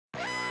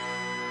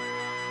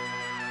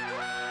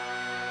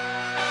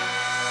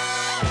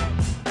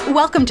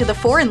Welcome to the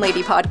Foreign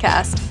Lady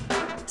Podcast.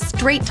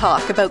 Straight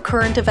talk about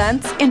current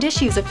events and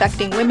issues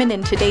affecting women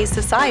in today's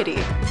society.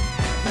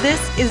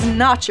 This is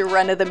not your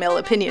run-of-the-mill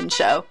opinion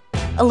show.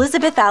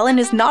 Elizabeth Allen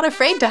is not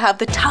afraid to have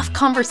the tough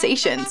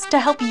conversations to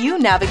help you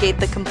navigate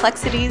the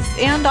complexities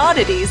and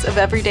oddities of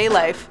everyday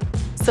life.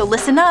 So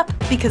listen up,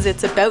 because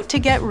it's about to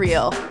get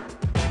real.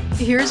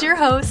 Here's your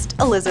host,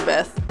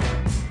 Elizabeth.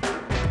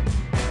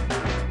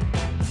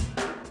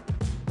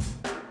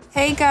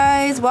 Hey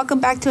guys,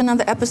 welcome back to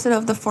another episode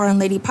of the Foreign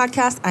Lady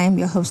Podcast. I am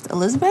your host,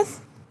 Elizabeth.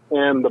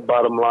 And the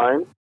bottom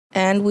line.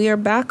 And we are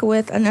back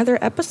with another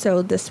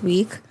episode this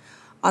week.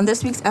 On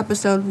this week's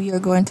episode, we are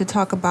going to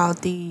talk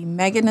about the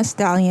Megan Thee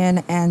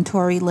Stallion and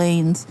Tory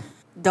Lanez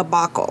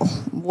debacle,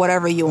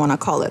 whatever you want to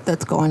call it,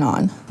 that's going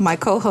on. My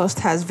co-host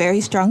has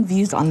very strong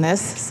views on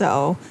this,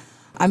 so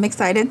I'm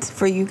excited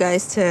for you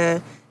guys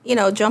to,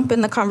 jump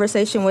in the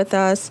conversation with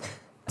us.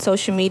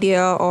 Social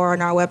media or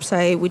on our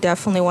website, we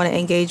definitely want to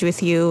engage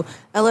with you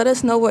and let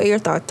us know what your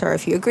thoughts are.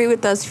 If you agree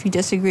with us, if you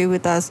disagree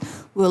with us,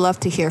 we'd love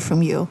to hear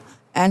from you.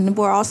 And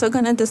we're also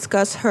going to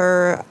discuss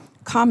her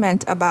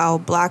comment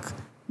about black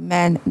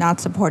men not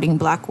supporting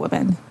black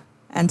women.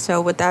 And so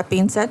with that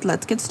being said,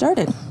 let's get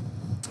started.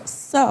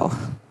 So,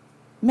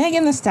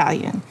 Megan Thee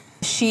Stallion,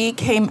 she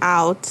came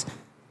out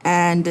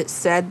and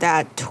said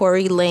that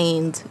Tory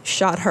Lanez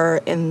shot her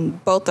in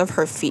both of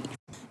her feet.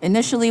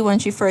 Initially, when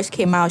she first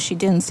came out, she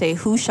didn't say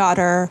who shot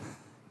her.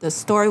 The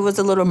story was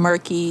a little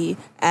murky,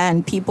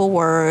 and people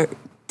were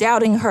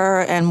doubting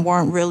her and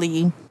weren't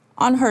really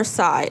on her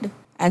side.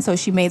 And so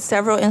she made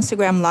several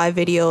Instagram live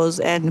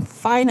videos, and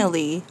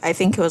finally, I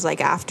think it was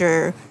like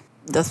after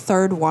the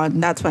third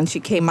one, that's when she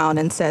came out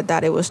and said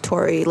that it was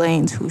Tory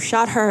Lanez who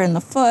shot her in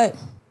the foot.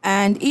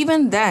 And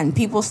even then,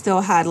 people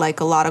still had like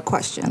a lot of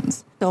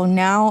questions. So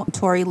now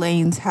Tory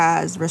Lanez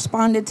has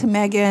responded to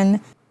Megan.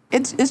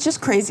 It's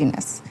just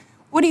craziness.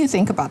 What do you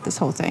think about this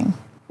whole thing?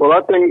 Well,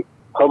 I think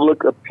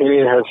public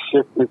opinion has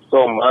shifted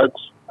so much.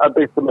 I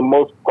think for the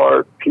most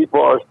part,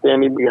 people are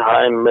standing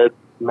behind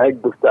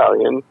Meg Thee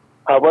Stallion.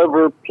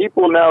 However,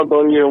 people now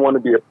don't even want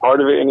to be a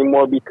part of it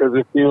anymore because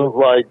it feels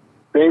like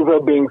things are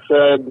being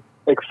said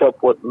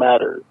except what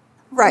matters.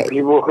 Right.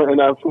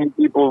 And I've seen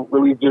people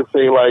really just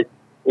say, like,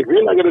 if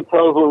you're not going to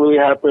tell us what really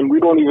happened, we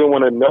don't even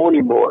want to know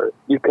anymore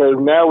because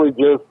now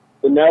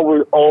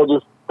we're all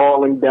just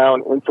falling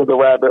down into the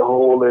rabbit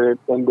hole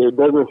and there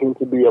doesn't seem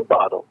to be a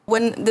bottom.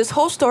 When this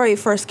whole story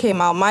first came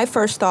out, my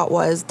first thought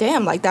was,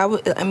 damn, like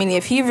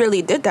if he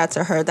really did that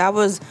to her, that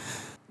was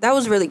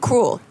really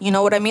cruel. You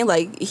know what I mean?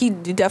 Like, he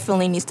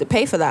definitely needs to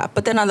pay for that.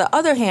 But then on the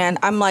other hand,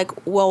 I'm like,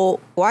 well,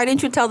 why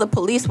didn't you tell the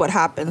police what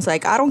happens?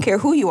 Like, I don't care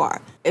who you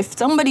are. If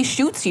somebody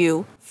shoots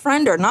you,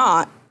 friend or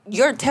not,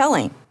 you're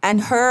telling.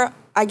 And her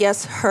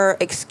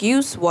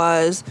excuse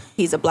was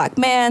he's a black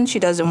man. She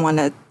doesn't want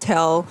to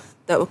tell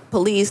the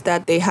police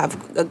that they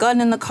have a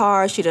gun in the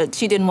car. She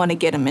didn't want to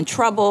get him in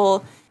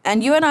trouble.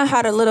 And you and I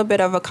had a little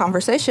bit of a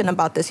conversation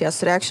about this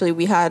yesterday. Actually,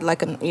 we had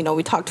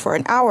we talked for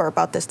an hour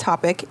about this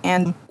topic.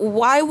 And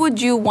why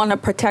would you want to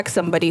protect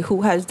somebody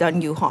who has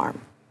done you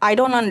harm? I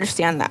don't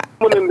understand that.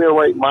 Someone in their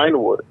right mind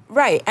would.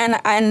 Right.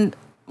 And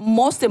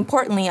most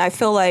importantly, I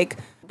feel like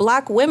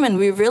black women,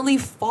 we really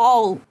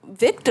fall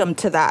victim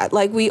to that.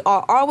 Like, we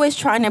are always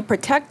trying to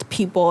protect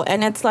people.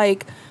 And it's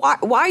like,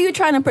 why are you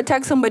trying to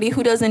protect somebody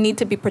who doesn't need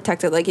to be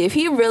protected? Like, if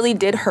he really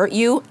did hurt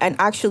you and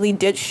actually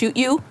did shoot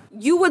you,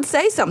 you would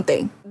say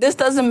something. This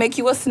doesn't make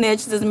you a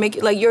snitch. Doesn't make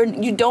you, like,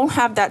 you don't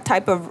have that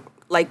type of,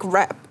 like,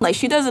 rep. Like,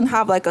 she doesn't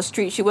have, like, a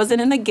street. She wasn't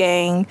in a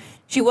gang.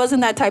 She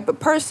wasn't that type of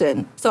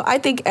person. So I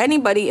think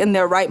anybody in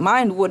their right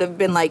mind would have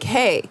been like,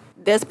 hey,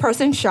 this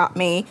person shot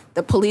me.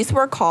 The police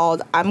were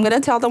called. I'm going to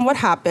tell them what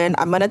happened.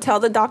 I'm going to tell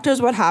the doctors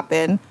what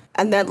happened.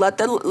 And then let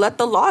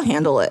the law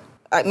handle it.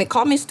 I mean,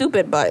 call me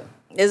stupid, but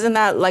isn't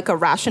that like a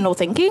rational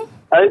thinking?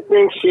 I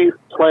think she's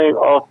playing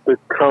off the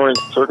current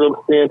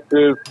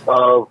circumstances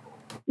of,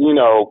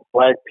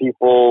 black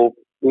people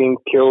being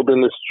killed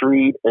in the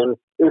street. And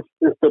it's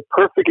the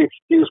perfect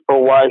excuse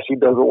for why she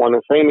doesn't want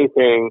to say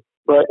anything.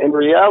 But in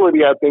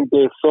reality, I think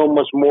there's so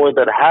much more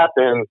that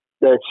happened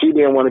that she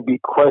didn't want to be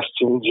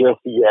questioned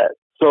just yet.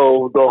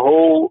 So the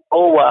whole,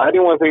 I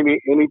didn't want to say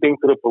anything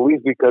to the police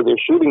because they're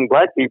shooting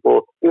black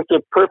people, it's a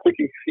perfect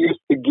excuse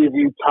to give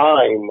you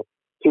time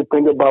to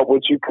think about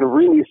what you can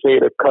really say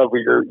to cover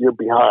your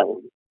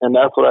behind. And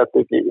that's what I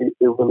think it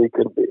really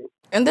could be.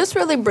 And this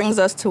really brings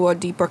us to a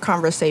deeper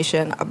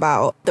conversation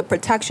about the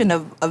protection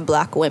of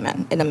black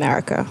women in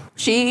America.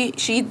 She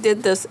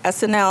did this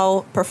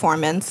SNL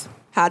performance,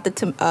 had the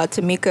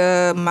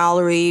Tamika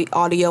Mallory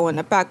audio in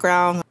the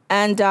background,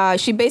 and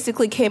she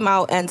basically came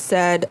out and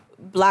said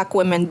black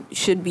women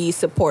should be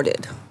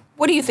supported.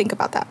 What do you think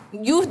about that?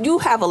 You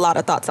have a lot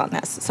of thoughts on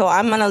this, so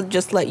I'm gonna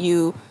just let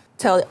you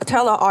tell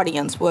our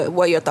audience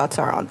what your thoughts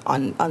are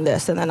on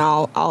this, and then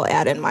I'll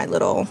add in my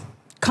little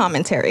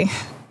commentary.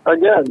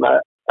 Again,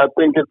 I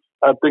think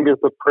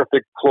it's a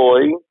perfect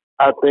ploy.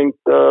 I think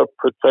the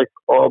Protect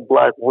All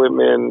Black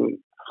Women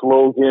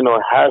slogan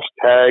or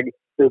hashtag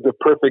is the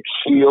perfect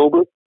shield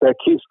that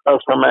keeps us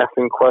from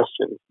asking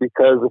questions.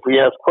 Because if we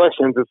ask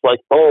questions, it's like,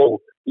 oh,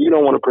 you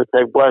don't want to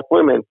protect black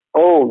women.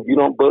 Oh, you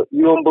don't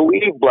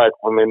believe black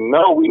women.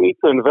 No, we need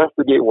to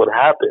investigate what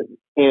happened.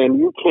 And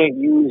you can't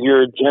use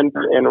your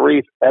gender and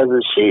race as a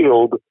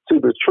shield to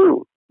the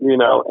truth,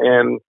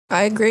 and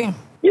I agree.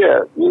 Yeah,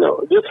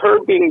 just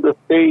her being the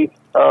face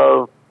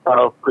of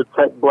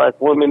protect black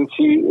women,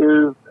 she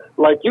is,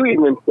 like you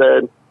even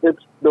said,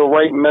 it's the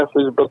right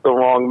message but the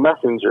wrong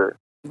messenger.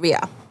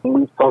 Yeah.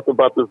 We've talked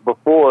about this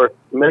before.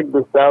 Meg Thee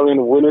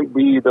Stallion wouldn't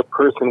be the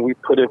person we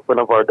put in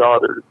front of our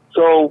daughters.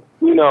 So,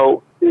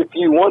 if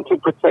you want to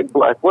protect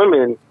black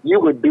women, you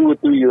would do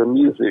it through your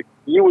music.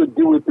 You would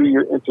do it through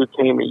your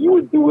entertainment. You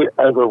would do it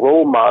as a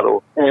role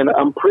model. And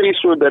I'm pretty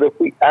sure that if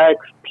we ask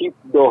people,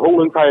 the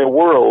whole entire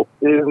world,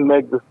 is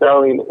Meg Thee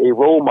Stallion a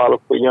role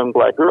model for young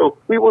black girls,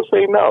 we will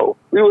say no.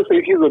 We will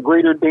say she's a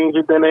greater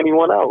danger than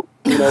anyone else,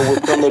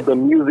 with some of the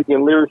music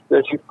and lyrics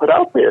that she's put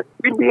out there.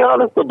 We'd be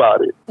honest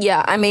about it.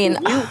 Yeah, I mean...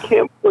 You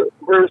can't put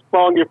her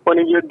song in front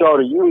of your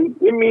daughter.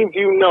 It means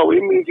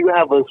It means you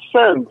have a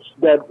sense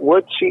that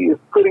what she is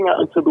putting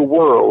out into the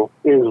world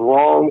is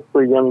wrong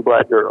for young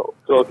black girls.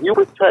 So if you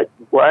protect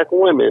black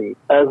women,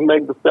 as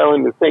Meg Thee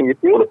Stallion is saying, if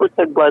you want to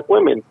protect black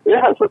women, it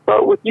has to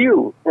start with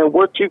you and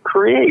what you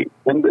create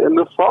and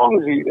the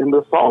songs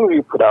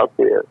you put out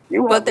there.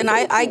 But then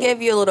I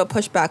gave you a little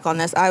pushback on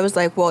this. I was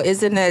like, well,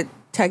 isn't it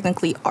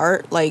technically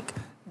art? Like,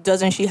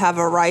 doesn't she have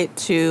a right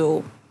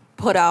to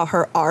put out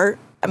her art?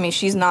 I mean,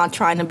 she's not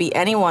trying to be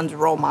anyone's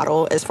role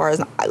model as far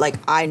as,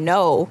 I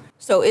know.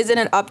 So isn't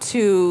it up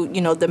to,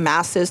 the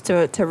masses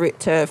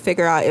to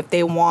figure out if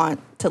they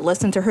want to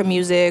listen to her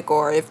music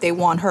or if they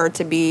want her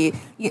to be,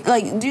 do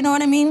you know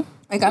what I mean?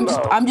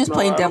 I'm just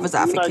playing devil's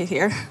advocate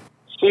here.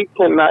 She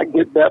cannot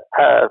get that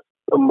pass.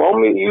 The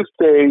moment you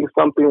say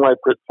something like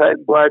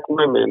protect black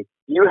women,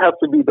 you have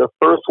to be the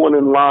first one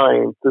in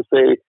line to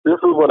say, this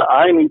is what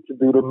I need to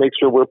do to make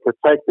sure we're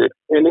protected.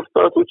 And it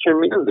starts with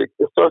your music.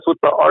 It starts with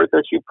the art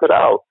that you put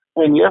out.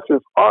 And yes,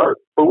 it's art,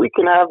 but we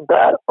can have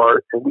bad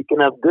art and we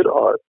can have good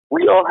art.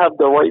 We all have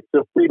the right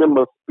to freedom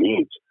of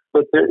speech,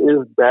 but there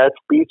is bad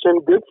speech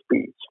and good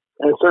speech.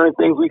 And certain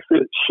things we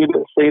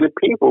shouldn't say to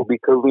people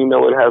because we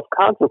know it has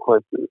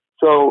consequences.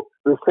 So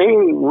the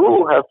same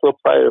rule has to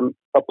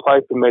apply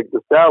to Meg Thee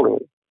Stallion.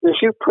 If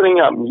she's putting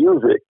out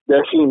music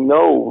that she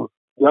knows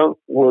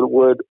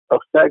would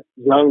affect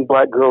young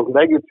black girls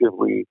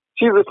negatively,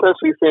 she's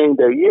essentially saying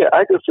that, yeah,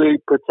 I can say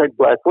protect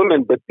black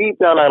women, but deep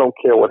down I don't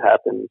care what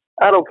happens.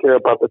 I don't care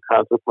about the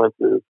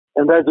consequences.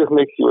 And that just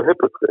makes you a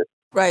hypocrite.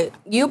 Right.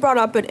 You brought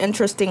up an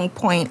interesting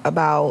point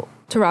about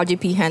Taraji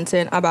P.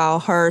 Henson, about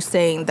her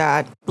saying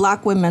that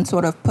black women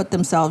sort of put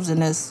themselves in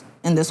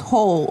this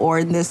hole or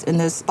in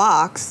this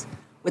box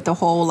with the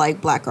whole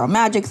Black Girl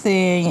Magic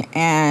thing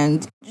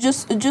and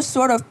just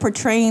sort of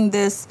portraying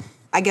this,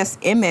 I guess,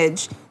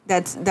 image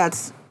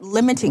that's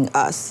limiting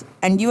us.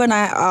 And you and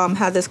I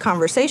had this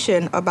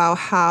conversation about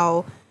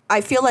how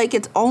I feel like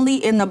it's only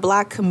in the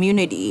black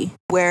community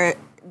where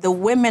the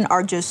women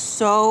are just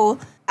so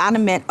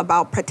adamant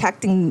about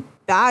protecting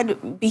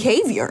bad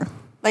behavior.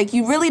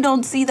 You really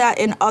don't see that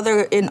in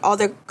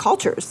other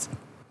cultures.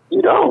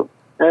 You don't.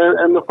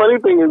 And the funny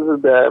thing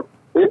is that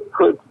it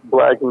puts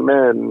black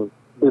men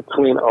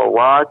between a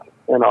rock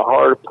and a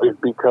hard place,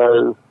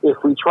 because if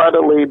we try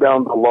to lay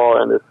down the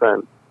law in a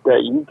sense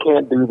that you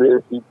can't do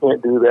this, you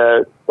can't do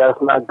that, that's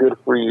not good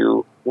for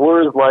you,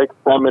 words like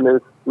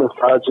feminist,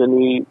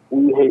 misogyny,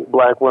 we hate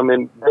black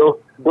women, those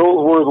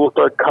words will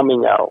start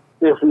coming out.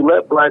 If we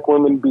let black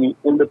women be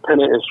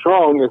independent and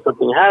strong and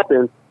something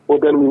happens, well,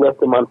 then we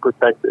left them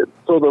unprotected.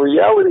 So the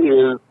reality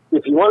is,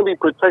 if you want to be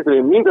protected,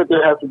 it means that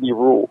there has to be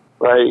rules,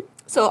 right?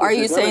 So are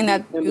you saying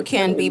that you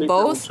can be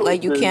both?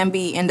 You can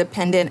be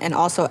independent and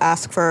also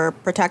ask for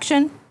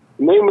protection?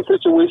 Name a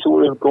situation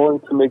where it's going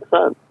to make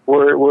sense,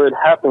 where it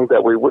happens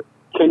that way.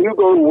 Can you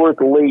go to work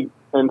late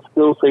and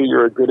still say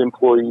you're a good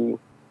employee?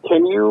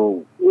 Can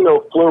you,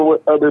 flirt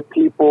with other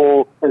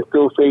people and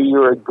still say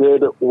you're a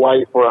good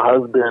wife or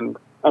husband?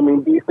 I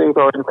mean, these things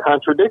are in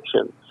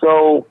contradiction.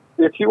 So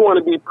if you want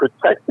to be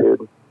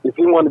protected, if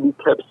you want to be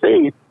kept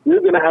safe,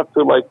 you're going to have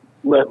to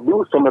let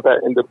loose some of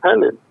that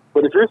independence.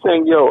 But if you're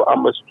saying,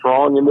 I'm a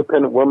strong,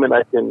 independent woman,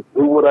 I can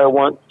do what I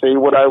want, say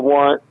what I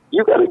want,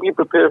 you got to be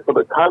prepared for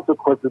the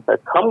consequences that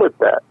come with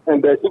that.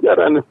 And that you got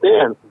to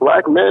understand,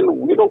 black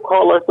men, we don't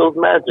call ourselves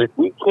magic.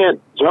 We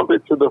can't jump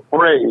into the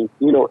fray,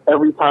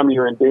 every time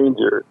you're in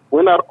danger.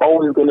 We're not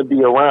always going to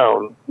be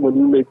around when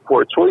you make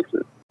poor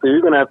choices. So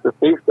you're going to have to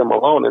face them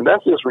alone. And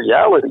that's just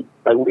reality.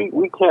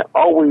 We can't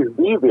always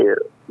be there,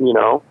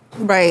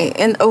 Right.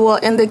 And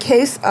in the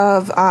case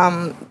of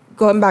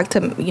going back to,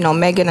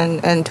 Megan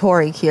and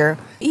Tory here,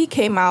 he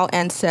came out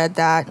and said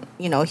that,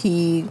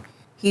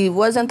 he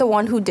wasn't the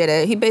one who did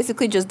it. He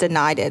basically just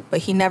denied it, but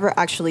he never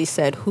actually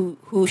said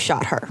who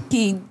shot her.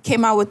 He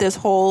came out with this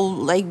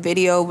whole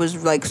video, was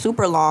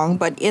super long,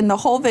 but in the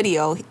whole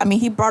video,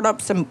 he brought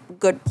up some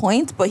good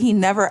points, but he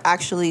never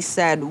actually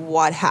said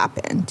what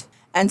happened.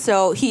 And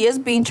so he is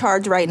being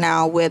charged right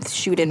now with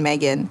shooting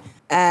Megan.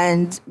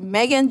 And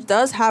Megan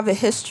does have a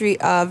history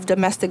of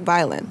domestic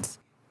violence.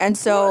 And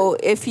so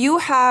if you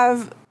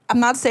have, I'm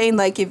not saying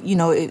like if,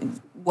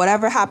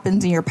 whatever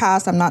happens in your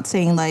past, I'm not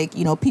saying like,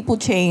 people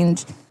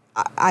change.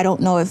 I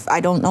don't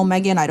know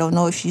Megan. I don't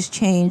know if she's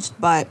changed,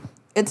 but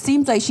it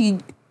seems like she,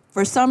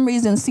 for some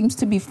reason, seems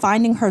to be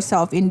finding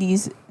herself in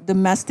these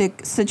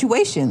domestic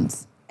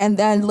situations. And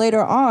then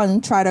later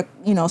on try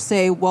to,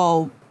 say,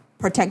 well,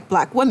 protect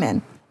Black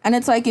women. And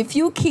it's like, if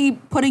you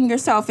keep putting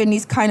yourself in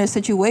these kind of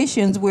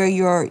situations where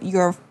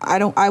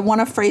I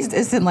want to phrase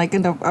this in like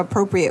an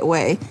appropriate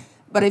way,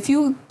 but if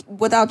you,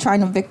 without trying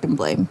to victim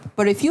blame,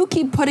 but if you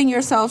keep putting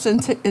yourself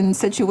in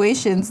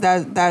situations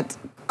that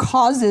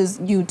causes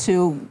you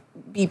to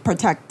be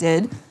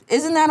protected,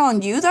 isn't that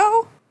on you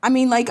though? I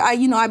mean, like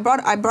I brought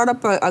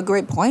up a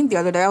great point the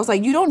other day. I was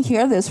like, you don't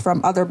hear this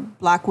from other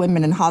Black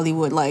women in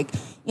Hollywood, like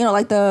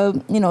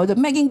the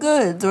Megan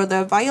Goods or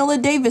the Viola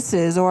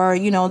Davises or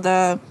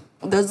the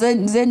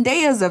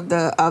Zendayas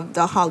of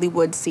the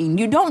Hollywood scene.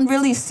 You don't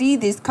really see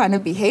these kind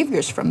of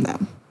behaviors from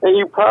them. And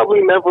you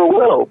probably never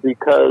will,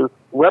 because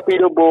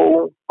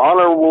reputable,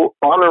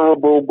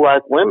 honorable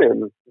Black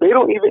women, they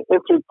don't even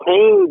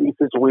entertain these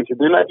situations.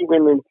 They're not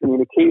even in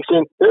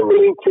communication. They're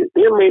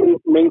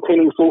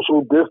maintaining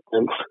social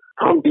distance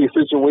from these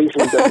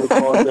situations that would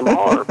cause them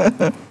harm.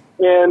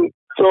 And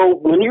so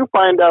when you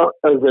find out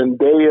a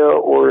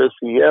Zendaya or a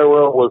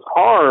Sierra was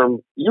harmed,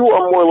 you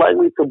are more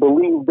likely to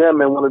believe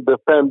them and want to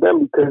defend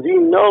them because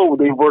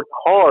they worked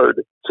hard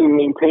to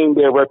maintain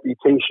their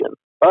reputation.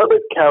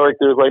 Other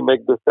characters like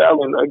Meg Thee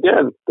Stallion,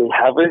 again, they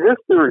have a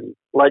history.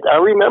 Like,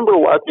 I remember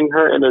watching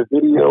her in a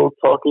video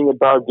talking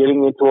about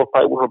getting into a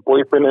fight with her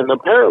boyfriend, and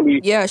apparently...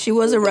 Yeah, she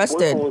was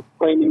arrested. Was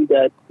claiming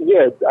that,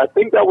 I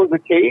think that was the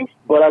case,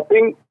 but I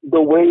think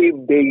the way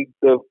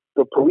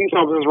the police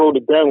officers wrote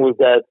it down was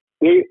that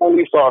they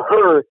only saw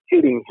her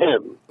hitting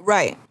him.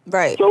 Right.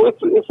 So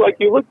it's like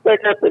you look back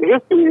at the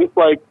history, it's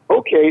like,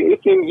 okay,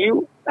 it seems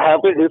you have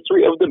a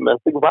history of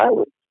domestic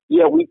violence.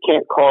 Yeah, we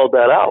can't call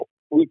that out.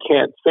 We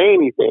can't say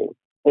anything.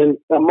 And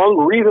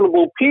among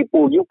reasonable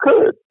people, you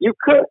could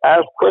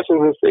ask questions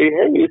and say,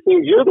 hey, it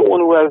seems you're the one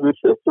who has this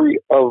history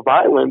of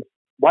violence.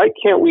 Why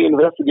can't we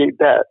investigate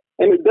that?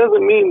 And it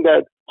doesn't mean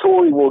that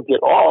Tory will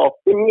get off.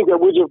 It means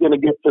that we're just going to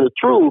get to the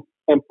truth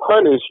and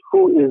punish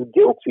who is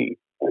guilty.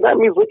 And that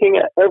means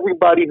looking at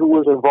everybody who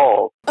was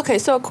involved. Okay,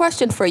 so a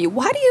question for you.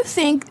 Why do you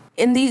think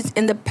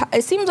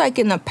it seems like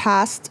in the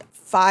past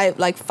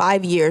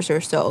 5 years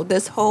or so,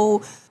 this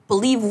whole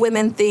Believe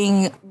Women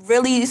thing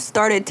really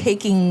started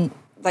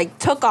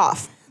took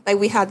off. Like,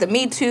 we had the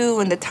Me Too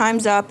and the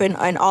Time's Up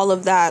and all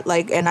of that.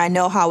 Like, and I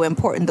know how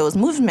important those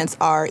movements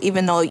are,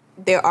 even though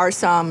there are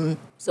some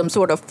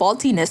sort of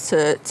faultiness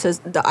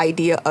to the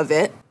idea of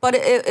it. But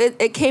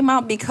it came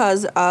out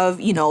because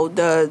of,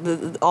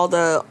 all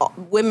the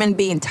women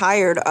being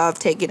tired of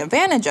taking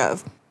advantage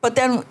of. But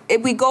then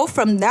if we go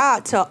from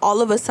that to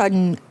all of a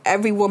sudden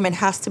every woman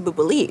has to be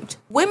believed.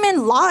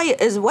 Women lie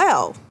as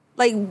well.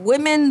 Like,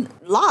 women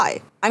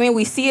lie. I mean,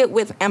 we see it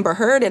with Amber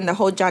Heard and the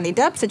whole Johnny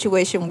Depp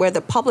situation where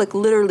the public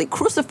literally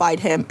crucified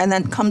him, and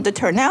then come to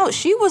turn out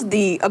she was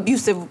the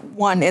abusive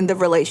one in the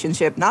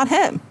relationship, not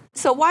him.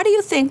 So why do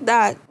you think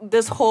that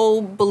this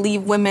whole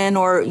Believe Women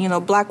or,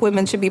 Black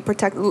women should be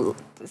protected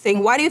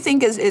thing, why do you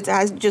think it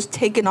has just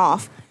taken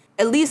off,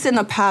 at least in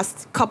the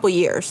past couple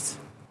years?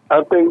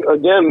 I think,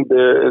 again,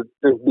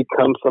 it's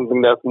become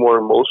something that's more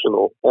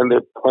emotional, and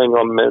they're playing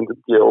on men's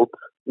guilt.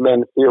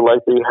 Men feel like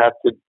they have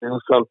to do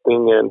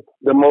something, and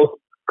the most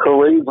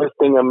courageous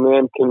thing a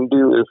man can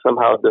do is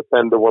somehow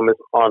defend a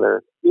woman's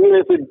honor. Even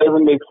if it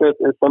doesn't make sense,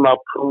 it somehow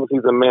proves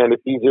he's a man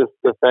if he's just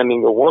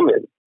defending a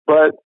woman.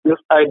 But this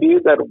idea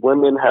that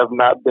women have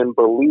not been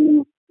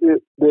believed,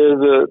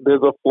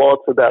 there's a flaw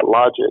to that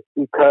logic,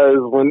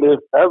 because when there's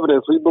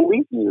evidence, we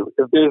believe you.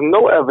 If there's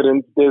no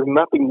evidence, there's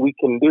nothing we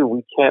can do.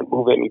 We can't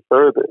move any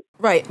further.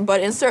 Right, but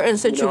in certain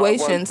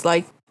situations,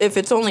 like if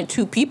it's only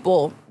two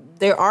people,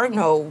 there are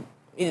no...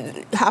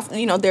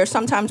 there are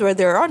sometimes where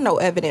there are no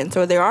evidence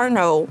or there are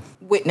no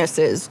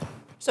witnesses.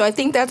 So I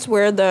think that's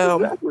where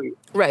Exactly.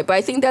 Right, but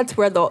I think that's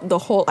where the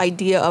whole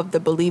idea of the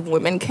Believe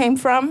Women came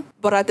from.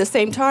 But at the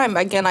same time,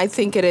 again, I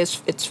think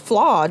it's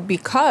flawed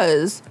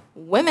because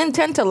women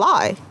tend to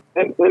lie.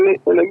 And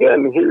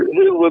again, here's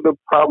where the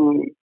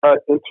problem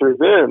enters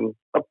in.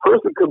 A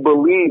person could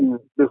believe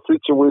the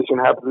situation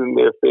happens in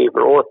their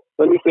favor. Or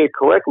let me say it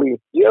correctly,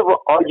 you ever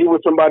argue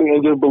with somebody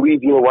and just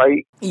believe you're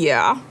right?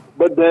 Yeah.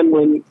 But then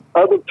when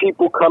other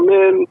people come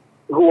in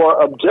who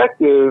are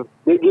objective,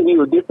 they give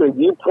you a different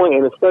viewpoint,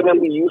 and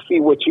suddenly you see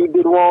what you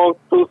did wrong.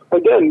 So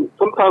again,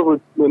 sometimes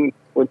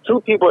when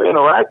two people are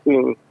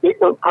interacting, they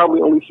can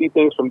probably only see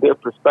things from their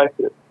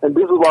perspective. And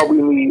this is why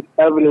we need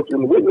evidence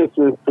and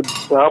witnesses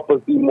to help us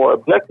be more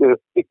objective.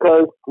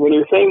 Because when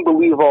you're saying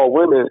believe all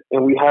women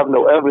and we have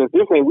no evidence,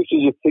 you're saying we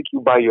should just take you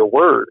by your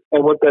word.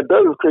 And what that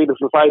does is create a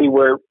society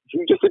where if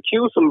you just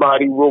accuse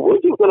somebody, well,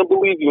 we're just going to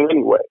believe you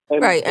anyway.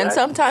 Right, and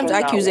sometimes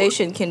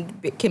accusation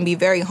can be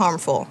very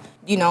harmful.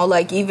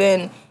 Like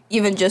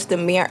even just the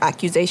mere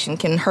accusation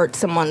can hurt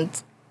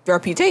someone's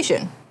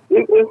reputation.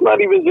 It it's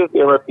not even just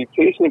their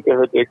reputation. It can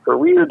hurt their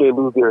career. They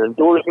lose their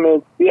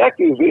endorsements. The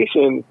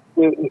accusation,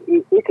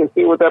 it can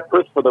stay with that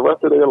person for the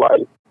rest of their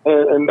life.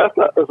 And that's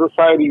not a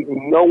society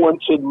no one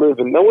should live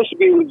in. No one should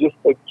be able to just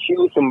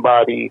accuse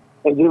somebody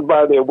and just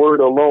by their word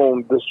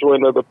alone destroy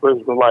another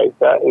person's life.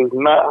 That is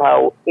not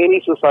how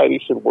any society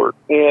should work.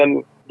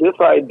 And this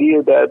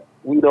idea that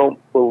we don't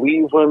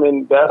believe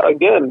women, that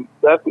again,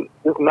 that's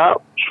just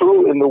not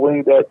true in the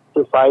way that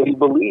society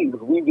believes.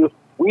 We just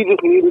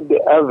needed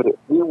the evidence.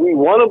 We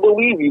want to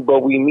believe you,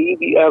 but we need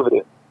the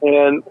evidence.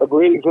 And a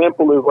great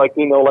example is like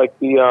the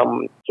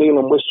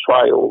Salem witch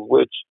trials,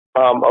 which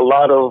a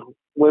lot of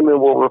women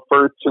will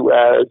refer to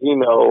as,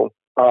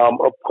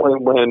 a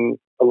point when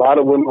a lot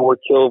of women were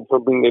killed for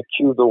being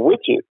accused of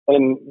witches.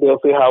 And they'll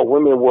say how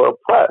women were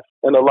oppressed.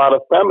 And a lot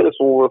of feminists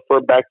will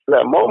refer back to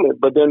that moment,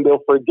 but then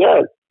they'll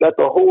forget that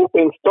the whole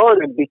thing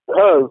started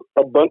because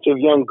a bunch of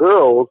young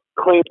girls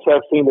claimed to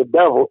have seen the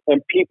devil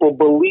and people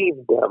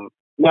believed them.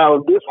 Now,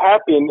 if this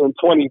happened in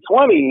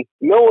 2020,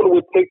 no one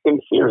would take them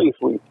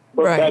seriously.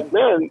 But back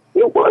then,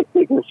 it was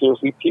taken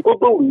seriously. People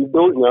believed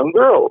those young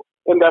girls.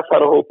 And that's how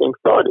the whole thing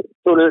started.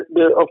 So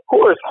there, of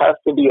course, has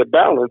to be a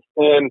balance.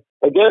 And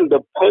again,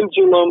 the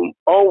pendulum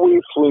always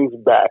swings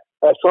back.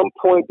 At some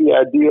point, the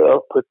idea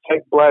of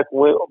protect black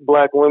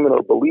women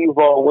or believe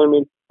all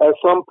women, at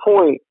some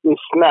point, it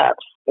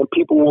snaps. And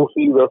people will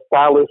see the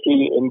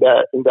fallacy in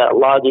that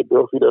logic.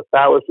 They'll see the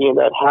fallacy in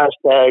that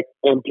hashtag,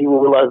 and people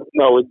realize,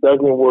 no, it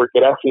doesn't work.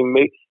 It actually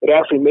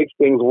makes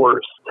things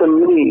worse. To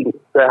me,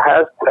 the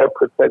hashtag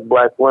protect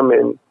black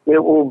women,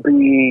 it will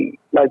be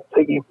like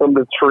taking from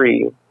the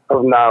tree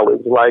of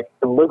knowledge. Like,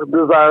 it looks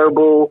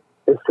desirable.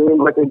 It seems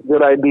like a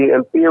good idea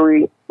in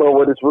theory, but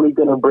what it's really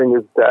going to bring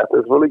is death.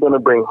 It's really going to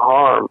bring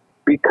harm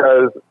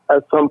because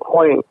at some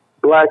point,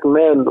 black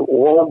men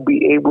won't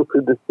be able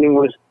to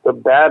distinguish the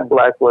bad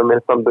black women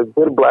from the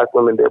good black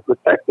women they're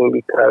protecting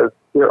because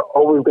they're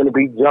always going to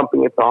be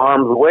jumping into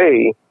harm's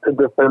way to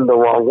defend the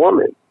wrong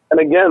woman. And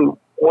again,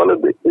 one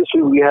of the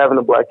issues we have in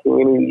the black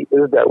community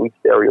is that we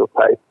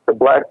stereotype. The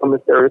black women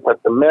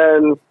stereotype the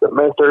men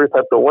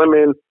stereotype the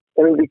women,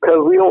 and it's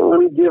because we don't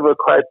really give a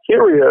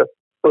criteria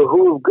for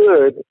who's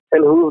good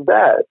and who's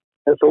bad.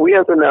 And so we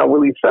have to now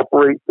really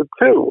separate the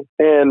two.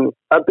 And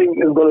I think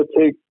it's going to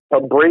take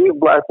a brave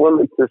black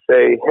woman to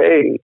say,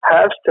 hey,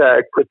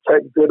 hashtag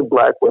protect good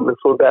black women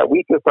so that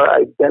we can start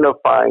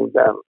identifying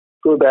them,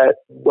 so that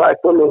black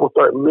women will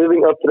start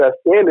living up to that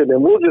standard.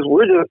 And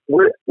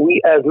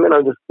we as men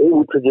are just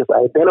able to just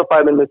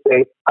identify them and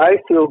say, I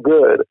feel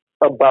good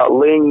about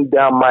laying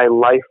down my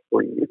life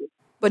for you.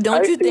 But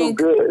don't you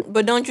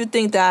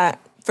think that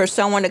for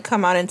someone to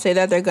come out and say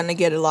that, they're going to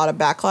get a lot of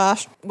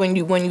backlash when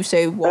you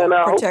say, well,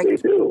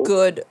 protect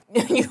good?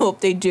 You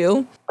hope they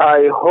do?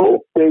 I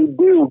hope they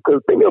do,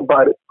 because think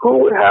about it. Who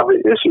would have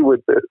an issue with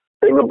this?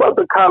 Think about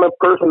the kind of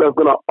person that's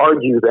going to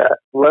argue that.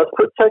 Let's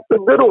protect the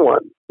good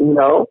one.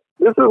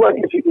 This is like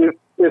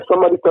if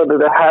somebody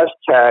started a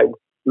hashtag,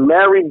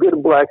 marry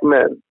good black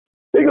men.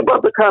 Think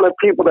about the kind of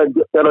people that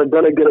are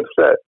going to get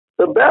upset.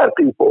 The bad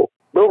people,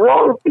 the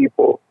wrong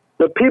people.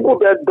 The people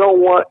that don't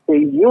want a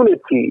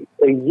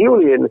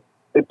union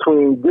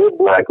between good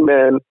black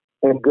men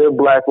and good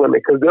black women,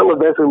 because they'll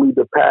eventually lead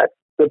the pack.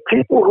 The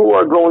people who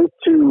are going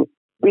to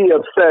be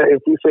upset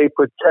if you say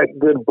protect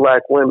good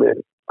black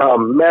women,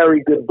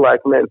 marry good black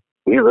men,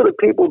 these are the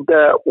people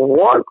that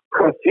want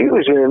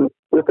confusion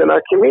within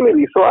our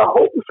community. So I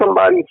hope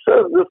somebody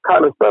says this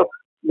kind of stuff,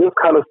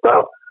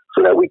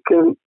 so that we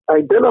can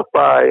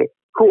identify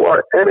who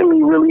our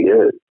enemy really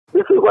is.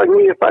 This is like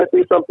me if I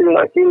say something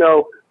like,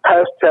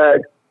 hashtag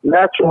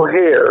natural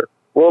hair.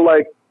 Well,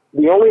 like,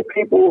 the only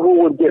people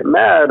who would get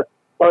mad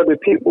are the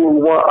people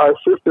who want our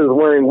sisters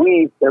wearing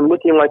weave and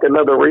looking like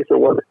another race of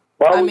women.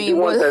 Why would you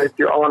want that if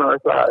you're on our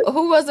side?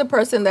 Who was the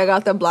person that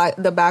got the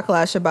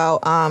backlash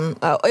about,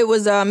 it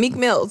was Meek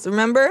Mills,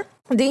 remember?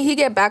 Did he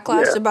get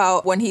backlash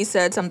about when he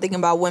said something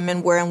about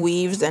women wearing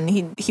weaves and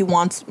he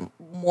wants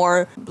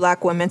more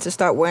black women to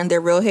start wearing their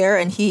real hair?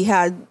 And he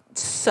had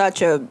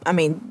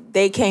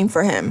they came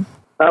for him.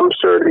 I'm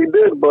sure they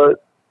did,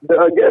 but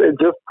again, it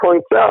just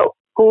points out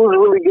who's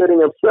really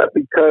getting upset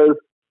because,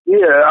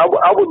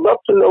 I would love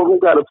to know who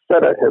got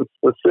upset at him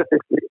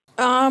specifically.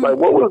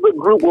 What was the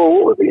group or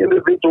what was the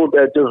individual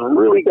that just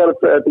really got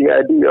upset at the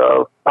idea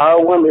of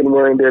our women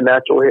wearing their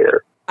natural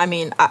hair? I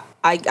mean,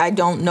 I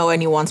don't know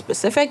anyone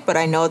specific, but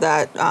I know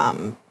that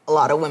a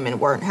lot of women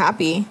weren't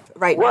happy.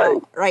 Right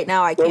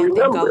now, I can't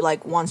think of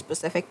like one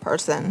specific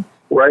person.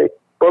 Right.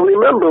 But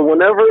remember,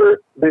 whenever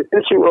the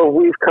issue of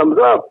weave comes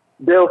up,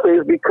 they'll say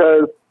it's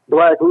because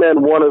black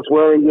men want us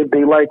wearing it.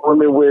 They like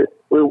women with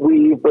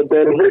weave. But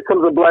then here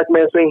comes a black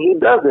man saying he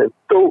doesn't.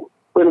 So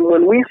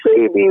when we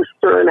say these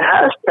certain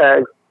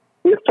hashtags,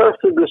 it starts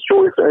to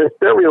destroy certain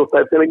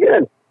stereotypes. And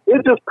again,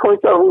 it just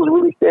points out who's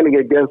really standing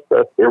against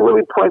us. It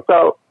really points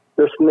out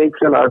the snakes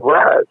in our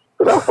grass.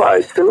 So that's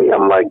why, to me,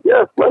 I'm like,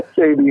 yes, let's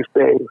say these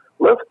things.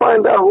 Let's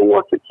find out who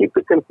wants to keep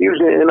the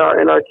confusion in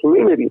our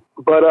community.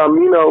 But,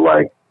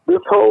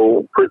 this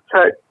whole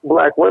protect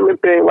black women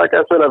thing, like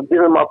I said, I've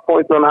given my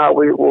points on how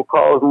it will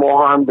cause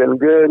more harm than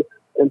good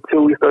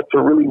until we start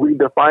to really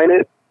redefine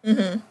it.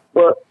 Mm-hmm.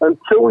 But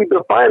until we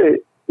define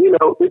it,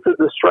 it's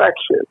a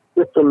distraction.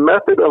 It's a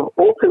method of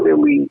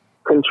ultimately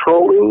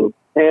controlling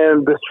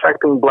and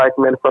distracting black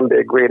men from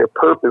their greater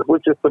purpose,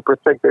 which is to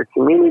protect their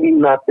community,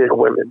 not their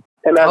women.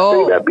 And I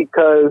say that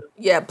because...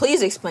 Yeah,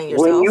 please explain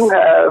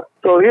yourself.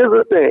 So here's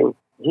the thing.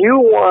 You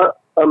want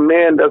a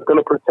man that's going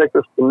to protect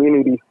his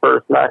community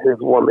first, not his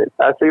woman.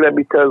 I say that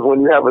because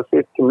when you have a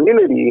safe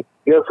community,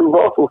 guess who's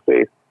also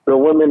safe? The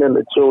women and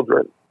the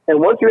children. And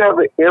once you have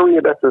an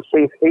area that's a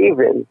safe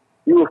haven,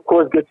 you, of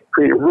course, get to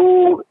create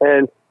rules.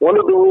 And one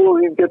of the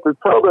rules you get to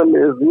tell them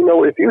is,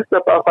 if you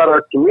step outside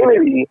our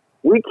community,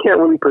 we can't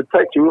really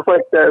protect you. It's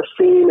like that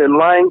scene in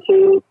Lion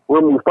King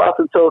where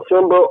Mufasa tells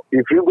Simba,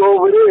 if you go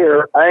over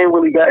there, I ain't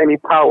really got any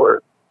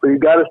power. So you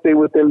got to stay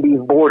within these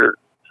borders.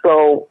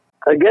 So,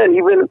 again,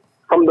 even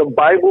from the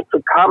Bible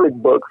to comic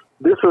books,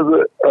 this is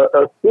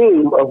a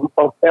theme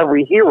of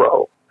every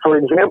hero. For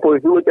example,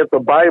 if you look at the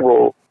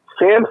Bible,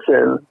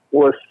 Samson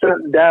was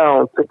sent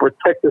down to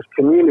protect his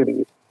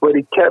community, but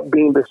he kept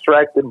being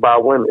distracted by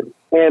women.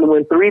 And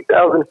when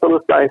 3,000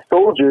 Philistine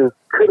soldiers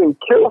couldn't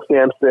kill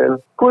Samson,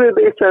 who did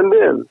they send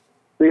in?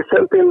 They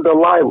sent in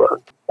Delilah.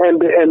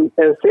 And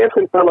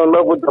Samson fell in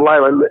love with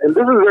Delilah. And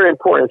this is very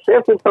important.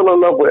 Samson fell in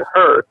love with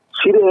her.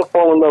 She didn't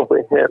fall in love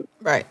with him.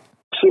 Right.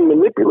 She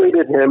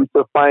manipulated him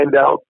to find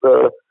out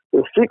the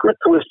secret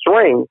to his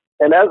strength.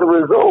 And as a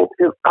result,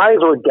 his eyes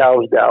were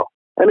gouged out.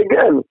 And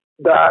again,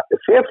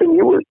 Samson,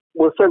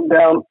 was sent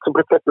down to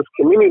protect his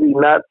community,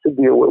 not to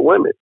deal with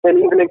women. And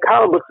even in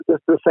comic books,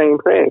 it's the same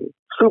thing.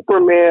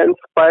 Superman,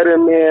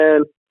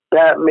 Spider-Man,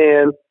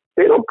 Batman,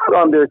 they don't put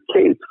on their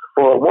capes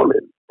for a woman.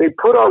 They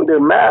put on their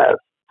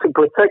masks to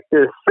protect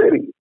their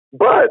city.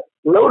 But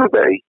notice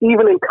that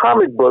even in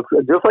comic books,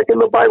 just like in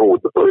the Bible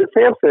with the story of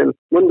Samson,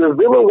 when the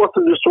villain wants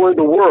to destroy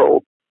the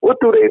world, what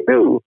do?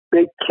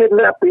 They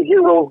kidnap the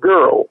hero's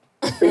girl.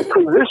 They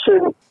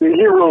position the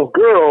hero's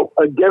girl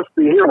against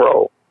the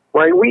hero.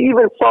 Right? We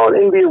even saw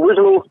it in the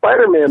original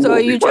Spider-Man movie. So are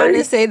you trying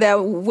to say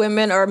that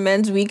women are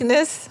men's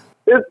weakness?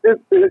 It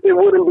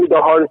wouldn't be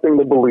the hardest thing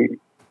to believe.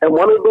 And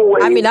one of the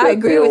ways... I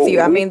agree with you.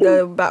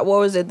 What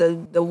was it?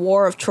 The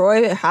War of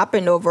Troy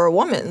happened over a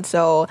woman.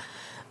 So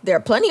there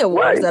are plenty of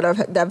wars that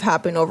have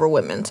happened over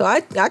women. So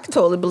I can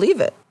totally believe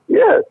it.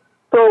 Yeah.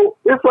 So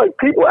it's like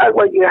people act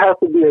like it has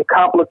to be a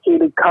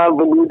complicated,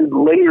 convoluted,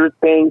 layered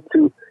thing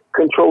to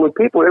control the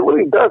people. It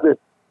really doesn't.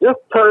 Just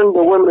turn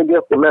the women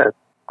against the men.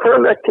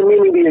 Turn that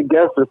community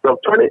against itself.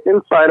 Turn it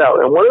inside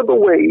out. And one of the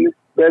ways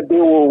that they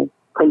will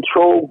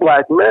control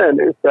black men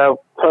is to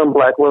turn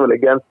black women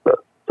against us.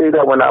 Say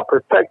that we're not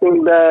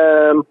protecting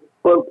them.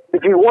 But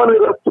if you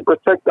wanted us to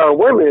protect our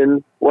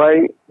women,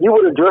 right, you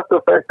would address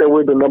the fact that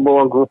we're the number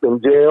one group in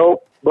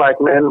jail.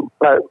 Black men,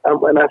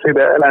 and I say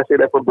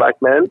that for black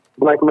men.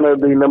 Black men are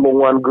the number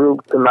one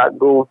group to not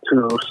go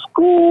to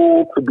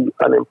school, to be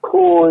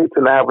unemployed,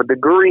 to not have a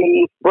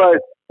degree.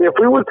 But if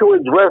we were to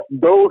address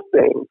those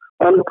things,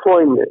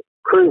 unemployment,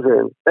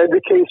 prison,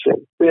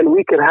 education, then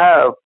we could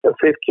have a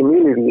safe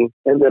community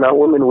and then our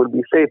women would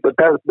be safe. But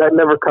that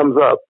never comes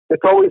up.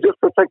 It's always just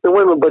protect the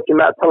women, but you're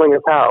not telling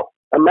us how.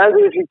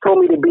 Imagine if you told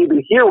me to be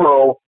the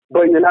hero,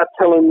 but you're not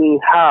telling me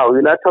how.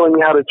 You're not telling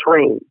me how to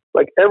train.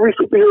 Like every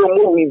superhero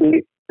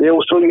movie, they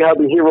will show you how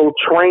the hero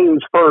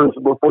trains first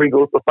before he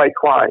goes to fight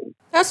crime.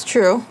 That's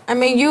true. I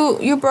mean,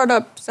 you brought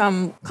up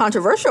some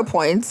controversial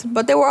points,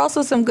 but there were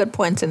also some good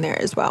points in there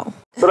as well.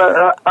 But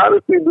I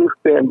honestly do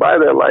stand by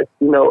that. Like,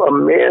 a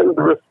man's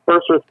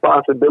first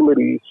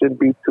responsibility should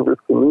be to his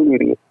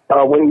community.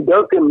 When he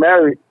does get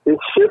married, it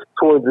shifts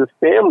towards his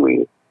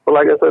family. But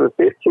like I said, a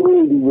safe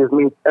community just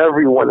means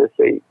everyone is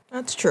safe.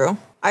 That's true.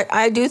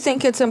 I do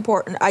think it's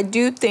important. I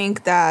do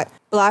think that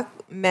black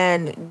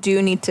men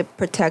do need to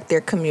protect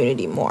their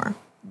community more.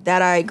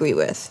 That I agree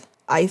with.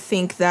 I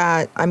think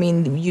that,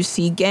 you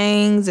see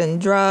gangs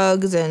and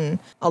drugs and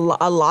a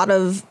lot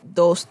of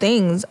those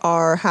things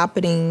are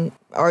happening,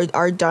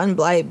 are done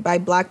by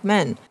black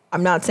men.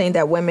 I'm not saying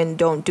that women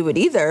don't do it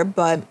either,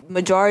 but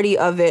majority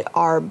of it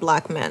are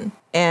black men.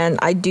 And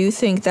I do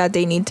think that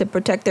they need to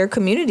protect their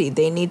community.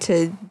 They need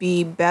to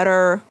be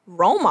better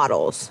role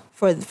models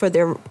for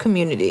their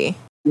community.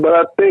 But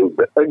I think,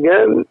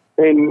 again,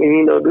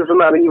 and this is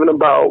not even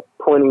about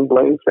pointing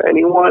blame to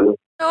anyone.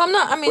 No, I'm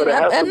not.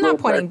 I'm not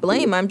pointing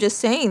blame. I'm just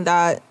saying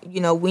that,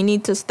 we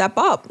need to step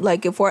up.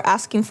 Like, if we're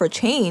asking for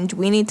change,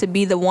 we need to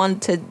be the one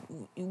to,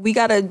 we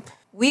gotta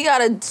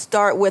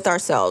start with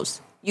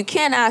ourselves. You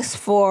can't ask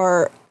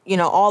for,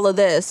 all of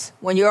this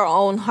when your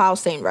own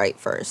house ain't right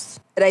first.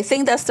 And I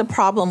think that's the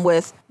problem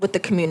with the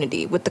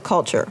community, with the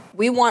culture.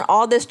 We want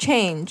all this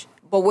change,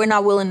 but we're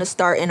not willing to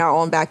start in our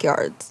own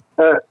backyards.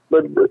 And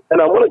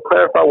I want to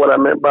clarify what I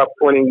meant by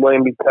pointing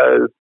blame,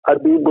 because I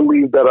do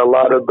believe that a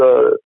lot of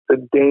the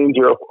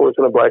danger, of course,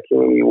 in the black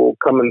community will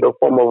come in the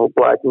form of a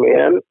black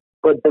man.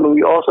 But then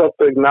we also have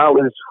to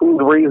acknowledge who's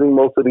raising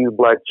most of these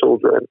black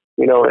children.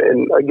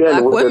 And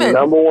again, black we're women. the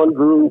number one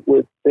group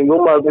with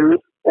single mothers.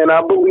 And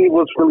I believe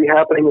what's really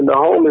happening in the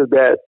home is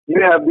that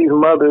you have these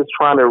mothers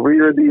trying to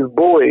rear these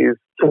boys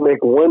to make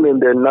women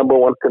their number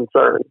one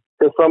concern.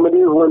 Because some of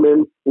these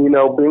women, being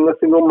a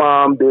single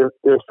mom,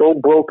 they're so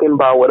broken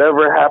by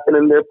whatever happened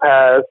in their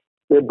past.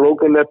 They're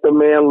broken that the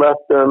man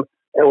left them.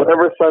 And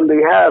whatever son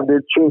they have,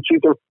 they're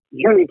treating,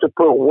 you need to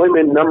put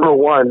women number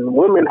one.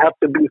 Women have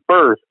to be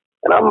first.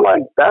 And I'm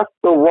like, that's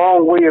the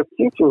wrong way of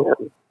teaching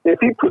him. If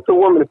he puts a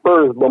woman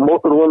first, but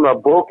most of the women are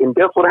broken,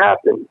 guess what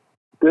happens?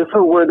 This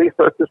is where they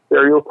start to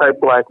stereotype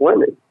black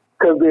women.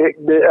 Because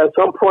they, at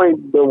some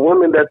point, the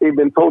women that they've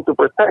been told to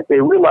protect, they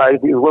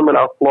realize these women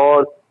are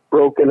flawed,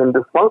 broken, and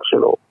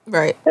dysfunctional.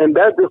 Right. And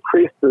that just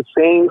creates the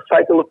same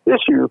cycle of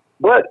issues.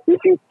 But if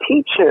you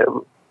teach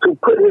him to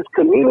put his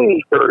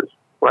community first,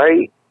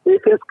 right?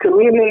 If his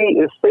community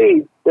is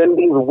safe, then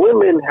these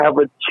women have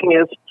a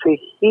chance to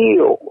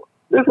heal.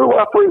 This is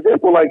why, for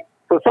example, like,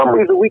 for some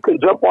reason we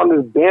could jump on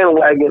this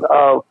bandwagon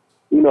of,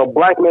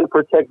 black men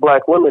protect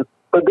black women.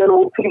 But then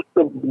we'll teach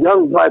the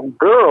young black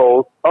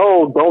girls,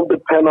 don't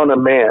depend on a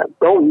man.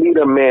 Don't need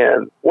a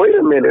man. Wait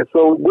a minute.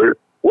 So we're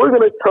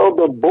going to tell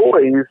the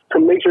boys to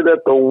make sure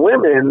that the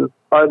women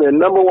are their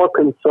number one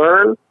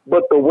concern,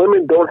 but the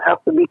women don't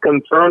have to be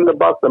concerned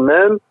about the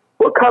men.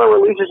 What kind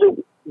of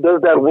relationship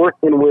does that work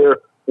in where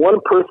one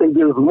person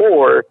gives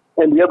more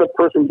and the other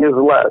person gives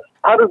less?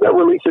 How does that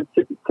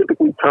relationship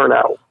typically turn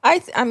out?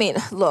 I mean,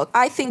 look,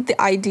 I think the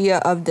idea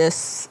of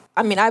this,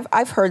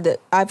 I've heard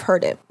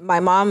it. My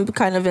mom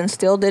kind of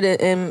instilled it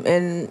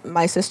in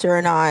my sister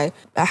and I.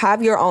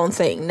 Have your own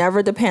thing.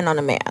 Never depend on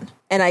a man.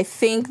 And I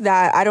think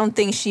that, I don't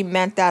think she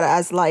meant that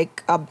as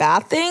like a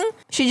bad thing.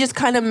 She just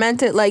kind of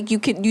meant it like you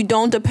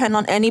don't depend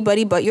on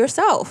anybody but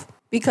yourself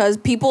because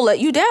people let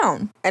you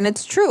down. And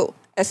it's true,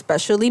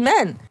 especially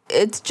men.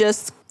 It's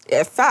just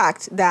a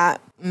fact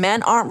that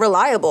men aren't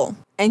reliable.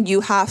 And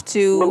you have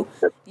to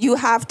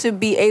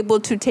be able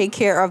to take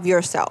care of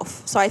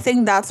yourself. So I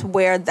think that's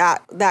where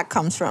that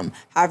comes from.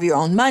 Have your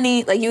own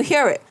money. Like, you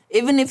hear it.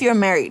 Even if you're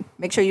married,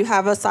 make sure you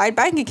have a side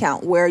bank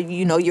account where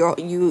you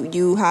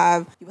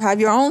have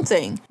your own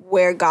thing.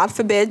 Where, God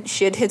forbid,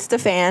 shit hits the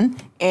fan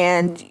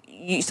and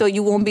so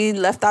you won't be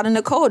left out in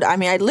the cold. I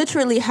mean, I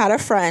literally had a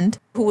friend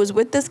who was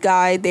with this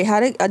guy. They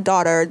had a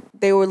daughter.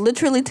 They were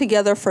literally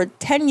together for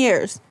 10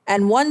 years.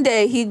 And one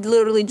day he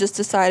literally just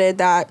decided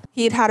that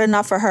he'd had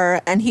enough of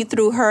her and he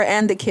threw her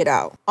and the kid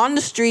out on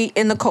the street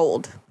in the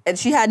cold. And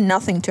she had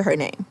nothing to her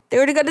name. They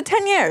were together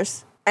 10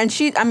 years. And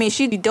she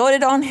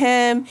doted on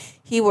him.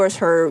 He was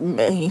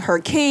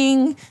her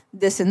king,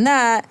 this and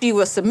that. She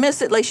was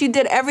submissive. Like, she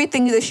did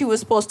everything that she was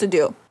supposed to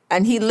do.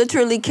 And he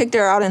literally kicked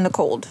her out in the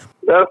cold.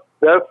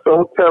 That's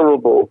so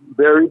terrible,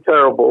 very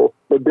terrible.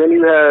 But then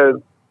you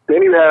have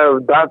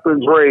Dr.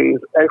 Dre's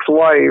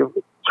ex-wife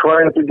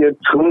trying to get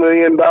 $2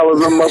 million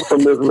a month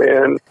from this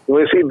man.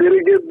 When she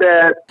didn't get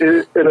that,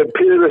 it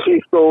appears that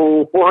she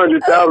stole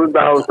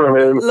 $400,000 from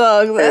him.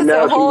 Look, that's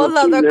a whole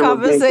other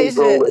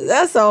conversation.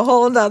 That's a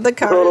whole other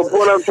conversation. So the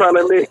point I'm trying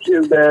to make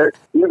is that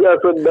you got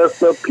some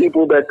messed up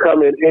people that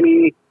come in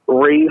any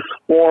race,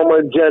 form,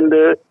 or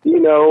gender,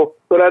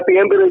 But at the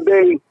end of the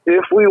day,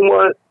 if we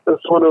want a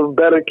sort of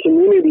better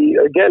community,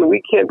 again,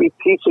 we can't be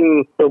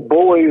teaching the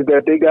boys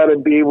that they got to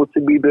be able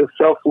to be this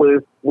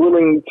selfless,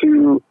 willing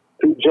to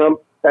jump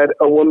at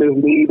a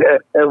woman's need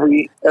at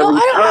every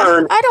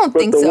turn. I don't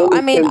think so.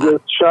 I mean,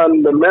 just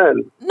shun the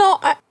men. No.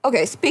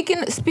 Okay.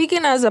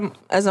 Speaking as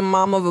a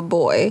mom of a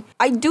boy,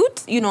 I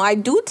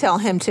do tell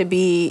him to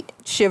be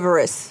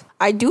chivalrous.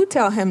 I do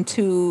tell him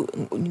to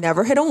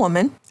never hit a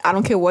woman. I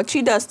don't care what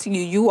she does to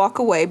you. You walk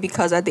away,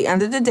 because at the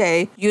end of the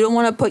day, you don't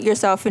want to put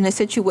yourself in a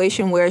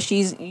situation where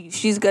she's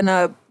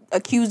gonna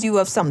accuse you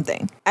of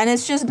something, and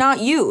it's just not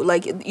you.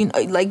 Like,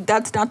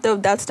 that's not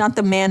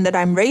the man that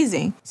I'm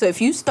raising. So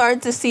if you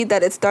start to see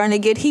that it's starting to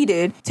get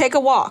heated, take a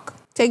walk.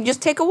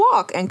 Just take a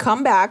walk and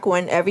come back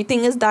when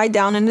everything is died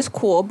down and is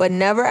cool. But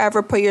never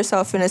ever put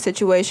yourself in a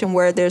situation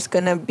where there's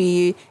gonna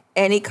be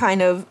any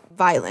kind of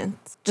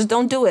violence. Just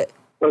don't do it.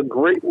 A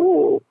great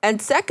rule.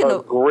 And second, a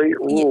great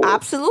rule.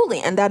 Absolutely.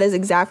 And that is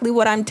exactly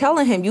what I'm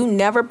telling him. You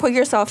never put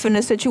yourself in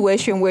a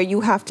situation where you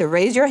have to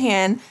raise your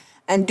hand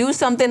and do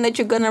something that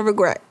you're going to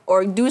regret,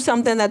 or do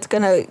something that's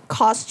going to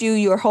cost you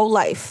your whole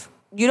life.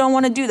 You don't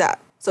want to do that.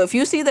 So if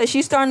you see that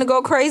she's starting to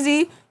go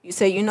crazy, you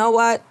say, you know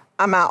what?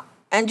 I'm out.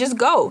 And just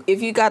go.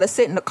 If you got to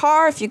sit in the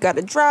car, if you got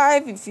to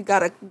drive, if you got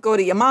to go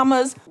to your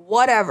mama's,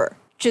 whatever.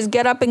 Just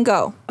get up and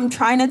go. I'm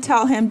trying to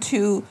tell him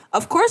to,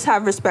 of course,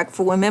 have respect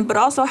for women, but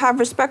also have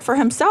respect for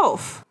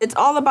himself. It's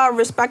all about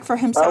respect for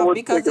himself,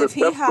 because if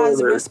he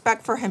has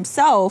respect for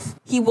himself,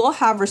 he will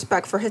have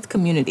respect for his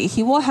community.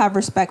 He will have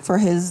respect for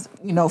his,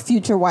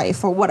 future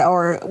wife or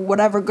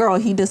whatever girl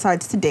he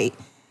decides to date.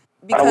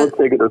 I would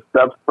take it a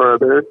step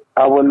further.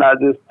 I would not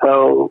just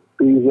tell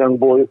these young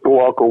boys to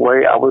walk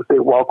away. I would say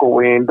walk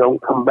away and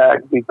don't come back,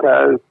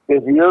 because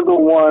if you're the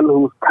one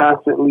who's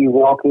constantly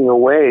walking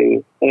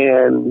away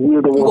and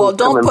you're the one who's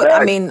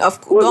coming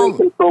back, who's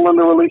controlling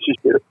the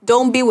relationship?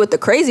 Don't be with the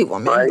crazy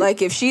woman. Right.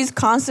 Like if you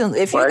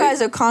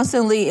guys are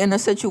constantly in a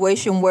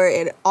situation where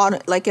it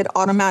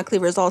automatically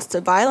results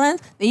to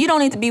violence, then you don't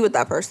need to be with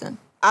that person.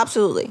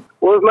 Absolutely.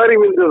 Well, it's not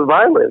even just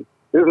violence.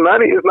 It's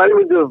not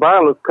even just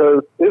violence,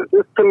 because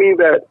it's to me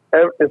that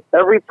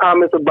every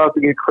time it's about to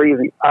get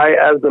crazy, I,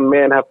 as the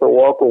man, have to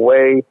walk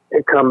away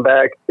and come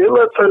back. It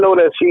lets her know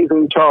that she's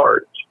in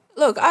charge.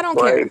 Look, I don't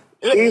care.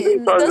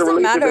 It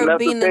doesn't matter of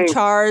being in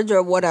charge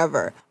or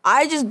whatever.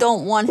 I just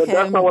don't want him. But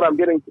that's not what I'm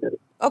getting to.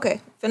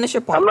 Okay, finish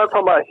your point. I'm not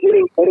talking about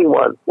hitting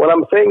anyone. What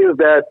I'm saying is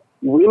that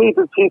we need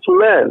to teach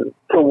men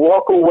to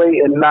walk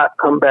away and not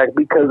come back,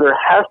 because there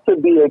has to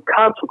be a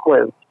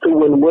consequence to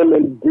when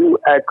women do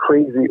act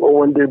crazy or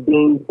when they're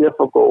being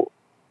difficult.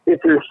 If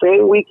you're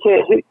saying we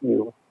can't hit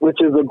you, which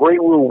is a great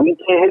rule, we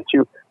can't hit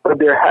you, but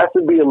there has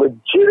to be a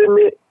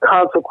legitimate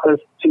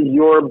consequence to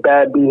your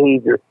bad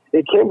behavior.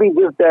 It can't be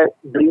just that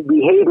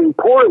behaving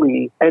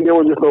poorly and there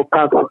was just no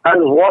consequence. I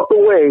just walked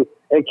away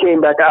and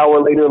came back an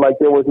hour later like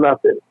there was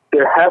nothing.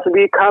 There has to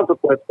be a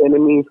consequence, and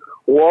it means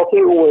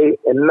walking away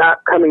and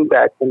not coming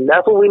back. And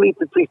that's what we need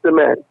to teach the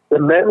men. The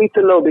men need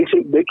to know they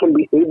can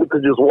be able to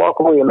just walk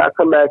away and not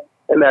come back,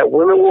 and that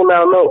women will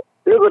now know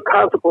there's a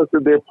consequence to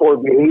their poor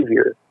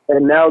behavior,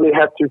 and now they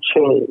have to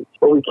change.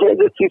 But we can't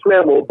just teach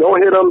men, well,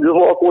 don't hit them, just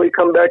walk away,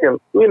 come back, and,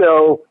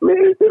 it'll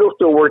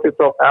still work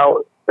itself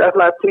out. That's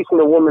not teaching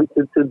a woman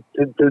to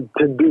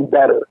do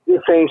better.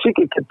 You're saying she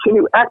can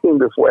continue acting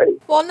this way.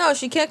 Well, no,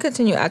 she can't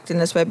continue acting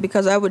this way,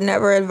 because I would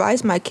never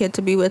advise my kid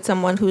to be with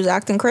someone who's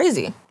acting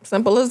crazy.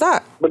 Simple as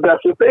that. But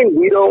that's the thing.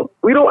 We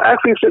don't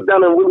actually sit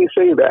down and really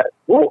say that.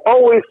 We'll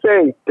always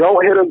say,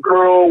 don't hit a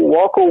girl,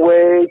 walk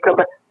away, come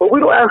back. But we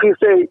don't actually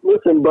say,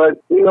 listen, but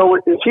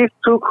if she's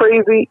too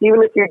crazy,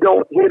 even if you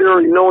don't hit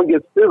her, no one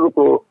gets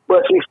physical,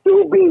 but she's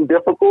still being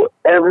difficult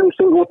every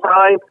single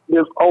time,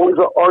 there's always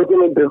an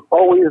argument, there's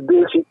always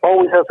this, she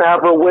always has to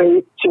have her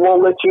way, she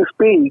won't let you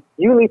speak.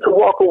 You need to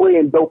walk away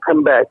and don't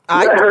come back.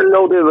 Let her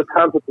know there's a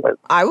consequence.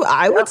 I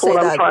would say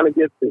what I'm trying to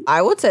get to.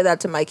 I would say that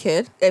to my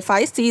kid. If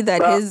I see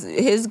that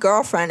his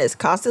girlfriend is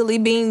constantly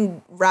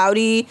being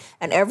rowdy,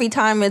 and every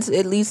time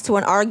it leads to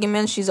an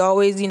argument, she's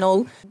always,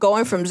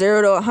 going from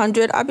 0 to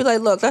 100, I'd be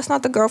like, look, that's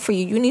not the girl for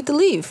you. You need to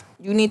leave.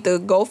 You need to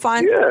go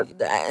find,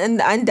 and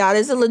that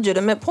is a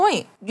legitimate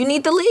point. You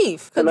need to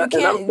leave, because you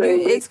can't.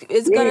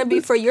 It's going to be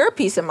for your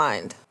peace of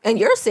mind and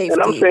your safety.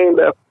 And I'm saying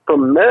that for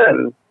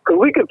men, because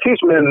we could teach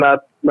men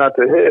not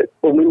to hit,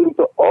 but we need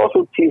to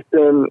also teach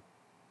them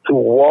to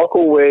walk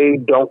away,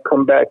 don't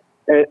come back,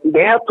 and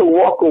they have to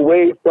walk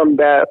away from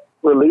that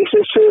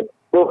relationship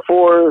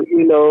before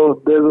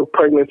there's a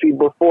pregnancy,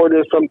 before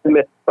there's something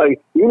that,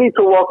 you need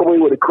to walk away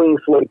with a clean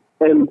slate.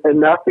 And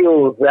I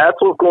feel that's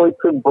what's going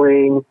to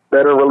bring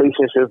better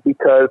relationships,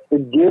 because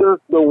it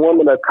gives the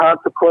woman a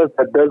consequence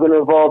that doesn't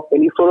involve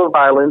any sort of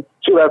violence.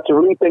 She'll have to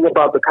really think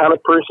about the kind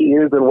of person she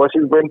is and what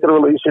she's bringing to the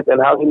relationship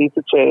and how she needs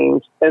to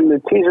change. And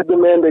it teaches the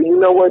man that, you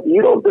know what,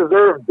 you don't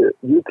deserve this.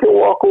 You can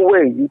walk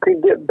away. You can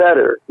get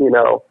better.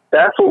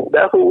 That's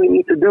what we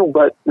need to do.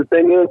 But the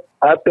thing is,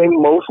 I think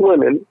most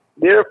women,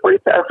 they're afraid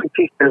to actually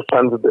teach their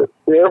sons this.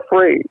 They're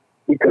afraid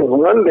because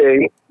one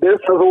day their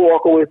sons will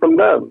walk away from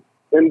them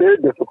in their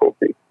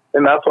difficulty.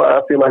 And that's why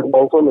I feel like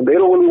most women, they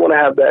don't really want to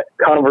have that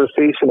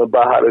conversation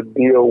about how to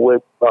deal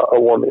with a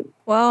woman.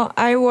 Well,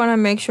 I want to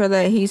make sure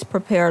that he's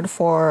prepared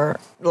for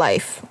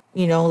life,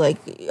 like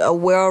a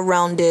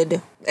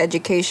well-rounded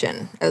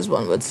education, as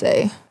one would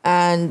say.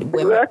 And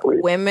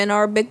women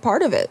are a big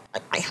part of it.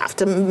 I have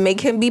to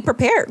make him be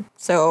prepared.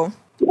 So,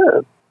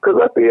 yeah. Because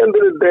at the end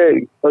of the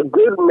day, a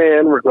good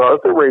man,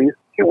 regardless of race,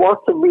 he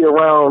wants to be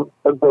around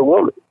a good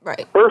woman.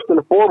 Right. First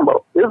and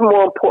foremost, it's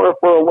more important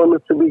for a woman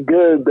to be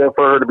good than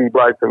for her to be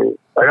black to me.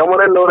 I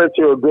want to know that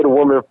you're a good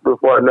woman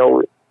before I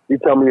know it. You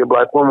tell me you're a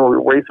black woman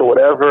with race or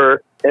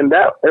whatever, and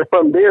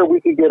from there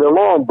we can get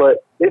along. But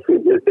if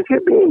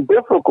you're being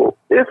difficult,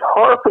 it's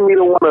hard for me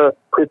to want to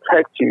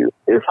protect you.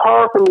 It's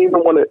hard for me to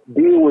want to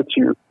deal with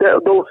you.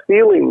 Those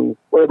feelings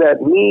or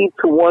that need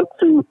to want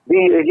to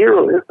be a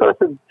hero, it starts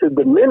to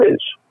diminish.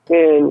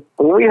 And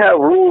when we have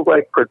rules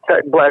like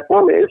protect black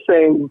women, it's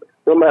saying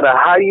no matter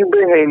how you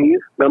behave,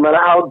 no matter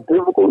how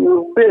difficult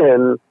you've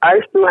been, I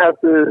still have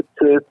to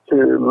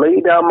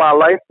lay down my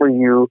life for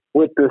you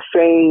with the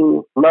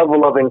same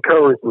level of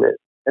encouragement.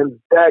 And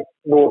that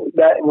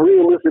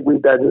realistically,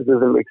 that just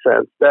doesn't make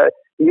sense. That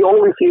you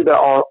only see that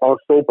on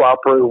soap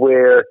operas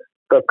where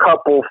the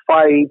couple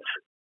fights,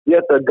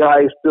 yet the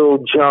guy still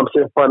jumps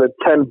in front of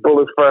 10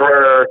 bullets for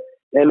her,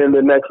 and in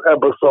the next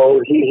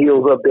episode, he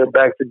heals up their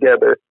back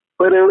together.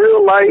 But in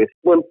real life,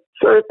 when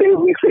certain things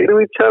we say to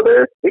each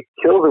other, it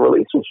kills a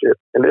relationship,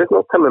 and there's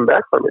no coming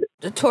back from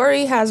it.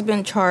 Tory has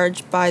been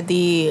charged by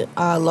the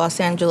Los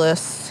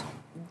Angeles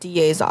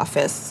DA's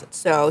office,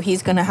 so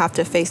he's going to have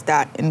to face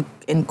that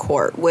in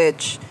court,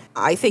 which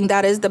I think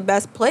that is the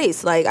best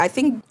place. Like, I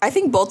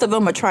think both of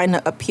them are trying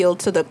to appeal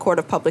to the court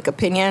of public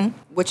opinion,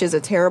 which is a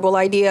terrible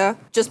idea,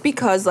 just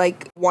because,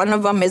 like, one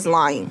of them is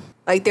lying.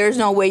 Like, there's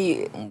no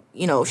way,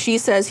 she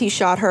says he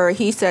shot her.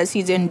 He says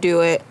he didn't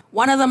do it.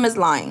 One of them is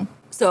lying.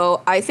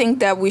 So I think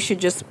that we should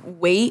just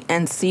wait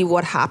and see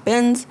what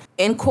happens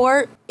in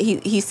court.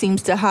 He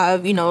seems to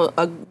have,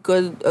 a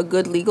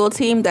good legal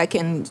team that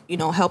can,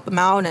 help him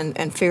out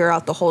and figure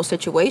out the whole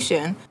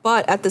situation.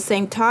 But at the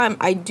same time,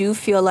 I do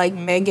feel like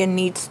Megan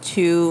needs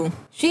to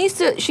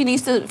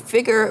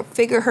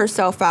figure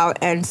herself out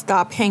and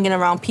stop hanging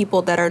around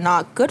people that are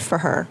not good for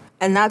her.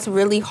 And that's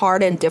really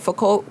hard and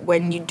difficult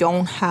when you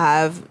don't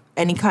have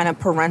any kind of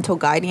parental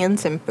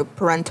guidance and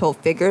parental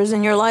figures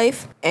in your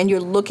life, and you're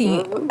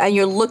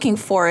looking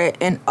for it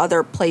in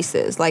other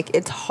places. Like,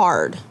 it's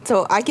hard.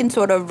 So I can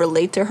sort of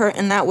relate to her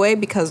in that way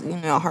because,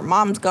 her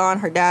mom's gone,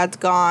 her dad's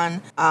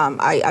gone.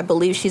 I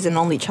believe she's an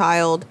only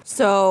child.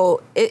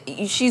 So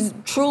she's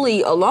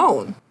truly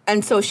alone.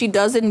 And so she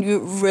doesn't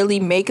really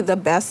make the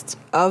best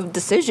of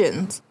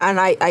decisions. And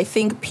I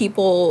think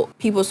people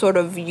sort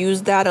of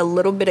use that a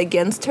little bit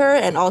against her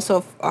and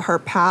also her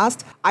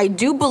past. I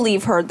do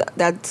believe her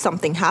that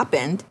something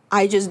happened.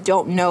 I just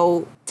don't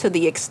know to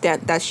the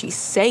extent that she's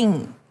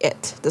saying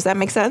it. Does that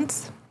make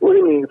sense? What do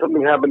you mean?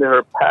 Something happened in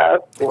her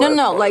past?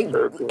 No, like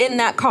in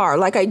that car.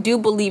 Like, I do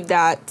believe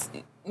that,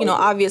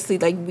 obviously,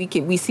 like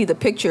we see the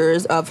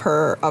pictures of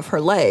her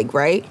leg,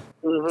 right?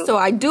 Mm-hmm. So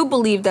I do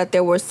believe that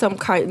there was some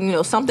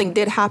kind, something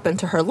did happen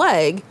to her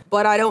leg,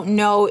 but I don't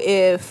know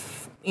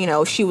if,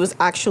 she was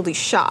actually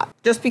shot.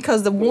 Just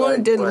because the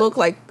wound didn't look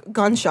like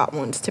gunshot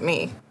wounds to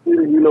me.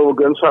 You know what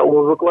gunshot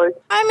wounds look like?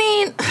 I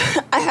mean,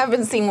 I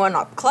haven't seen one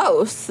up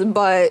close,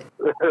 but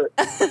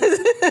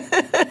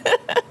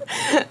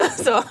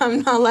so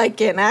I'm not like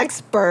an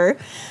expert.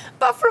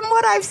 But from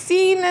what I've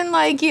seen in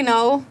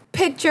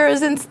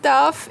pictures and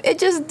stuff, it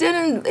just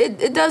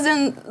it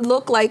doesn't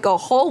look like a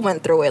hole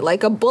went through it.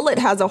 Like, a bullet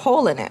has a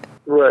hole in it.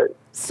 Right.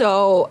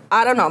 So,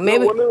 I don't know,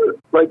 maybe...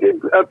 I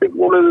think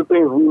one of the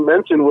things we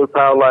mentioned was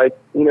how, how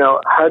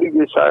do you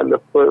get shot in the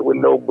foot with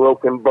no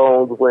broken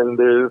bones when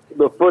the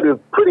foot is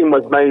pretty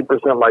much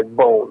 90% like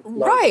bone?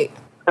 Right.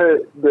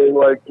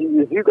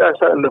 If you got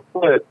shot in the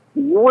foot,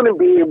 you wouldn't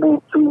be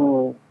able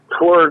to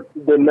twerk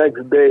the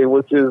next day,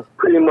 which is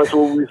pretty much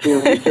what we've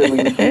seen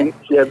recently.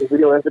 She had the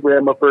video on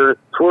Instagram of her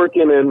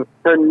twerking, and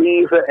her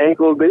knees, her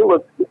ankles, they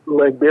look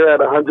like they're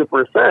at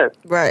 100%.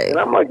 Right. And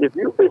I'm like, if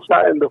you get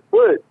shot in the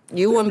foot,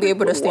 you wouldn't be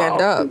able to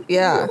stand up.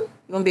 Yeah. You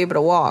wouldn't be able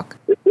to walk.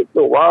 It takes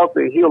a while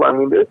to heal. I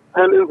mean, there's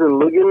tendons and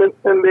ligaments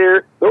in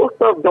there. Those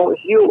stuff don't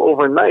heal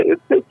overnight.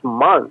 It takes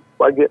months.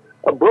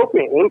 A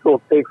broken ankle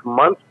takes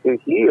months to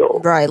heal.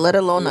 Right, let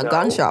alone a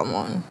gunshot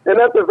one. And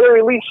at the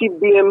very least, she'd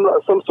be in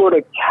some sort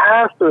of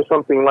cast or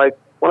something. Like,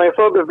 when I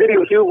saw the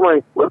video, she was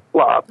wearing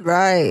flip-flops.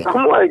 Right.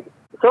 I'm like,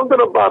 something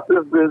about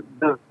this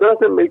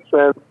doesn't make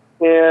sense.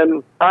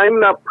 And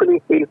I'm not putting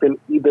faith in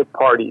either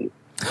party.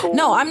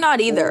 No, I'm not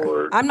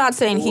either. I'm not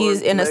saying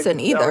he's innocent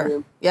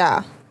either.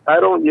 Yeah. I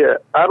don't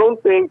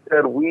think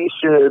that we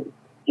should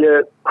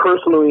get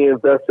personally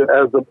invested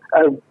as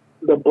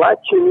the black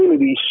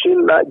community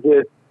should not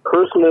get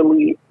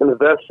personally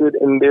invested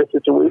in their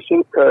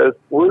situation, because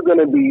we're going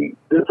to be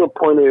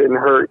disappointed and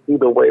hurt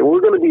either way.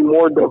 We're going to be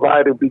more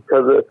divided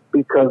because of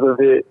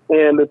it.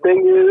 And the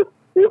thing is,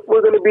 if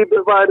we're going to be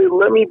divided,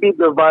 let me be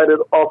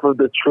divided off of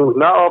the truth,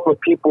 not off of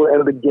people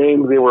and the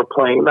games they were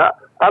playing. I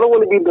don't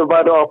want to be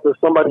divided off of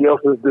somebody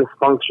else's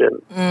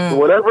dysfunction.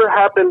 Whatever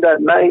happened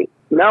that night,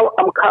 now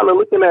I'm kind of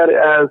looking at it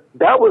as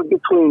that was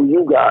between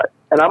you guys.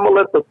 And I'm going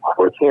to let the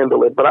courts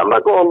handle it. But I'm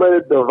not going to let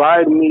it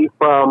divide me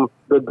from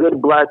the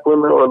good black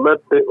women or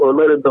let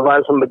it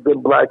divide from the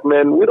good black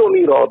men. We don't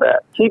need all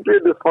that. Keep your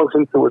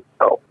dysfunction to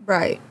itself.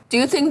 Right. Do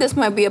you think this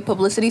might be a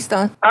publicity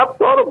stunt? I've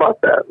thought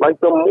about that.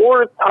 Like, the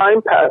more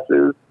time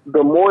passes,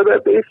 the more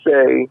that they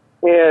say,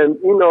 and,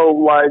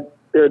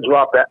 they're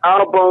dropping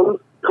albums.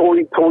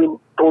 Tory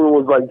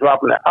was,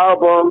 dropping the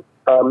album.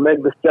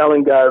 Meg Thee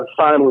Stallion got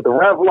signed with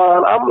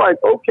Revlon. I'm like,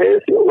 okay,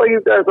 it seems like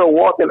you guys are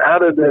walking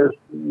out of this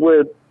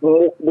with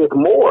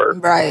more.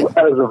 Right.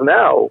 As of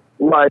now.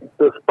 Like,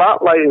 the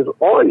spotlight is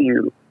on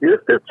you. Your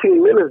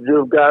 15 minutes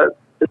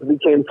just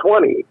became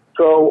 20.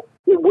 So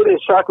it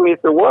wouldn't shock me if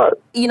it was.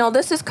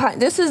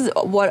 This is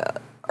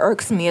what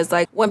irks me, is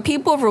like when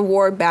people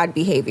reward bad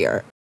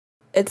behavior.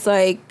 It's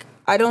like,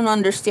 I don't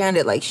understand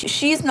it. Like,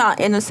 she's not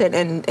innocent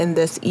in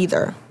this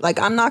either. Like,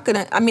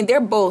 they're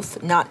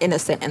both not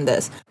innocent in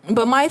this.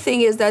 But my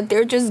thing is that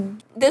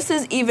this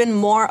is even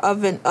more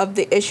of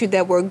the issue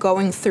that we're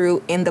going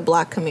through in the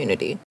black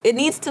community. It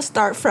needs to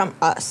start from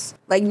us.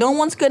 Like, no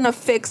one's going to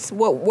fix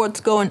what's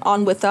going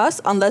on with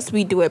us unless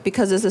we do it,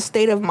 because it's a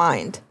state of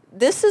mind.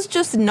 This is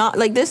just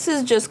this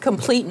is just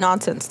complete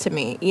nonsense to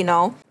me,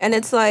 And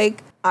it's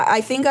like,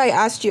 I think I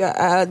asked you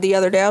the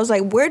other day, I was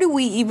like, where do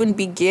we even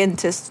begin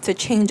to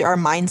change our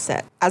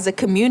mindset as a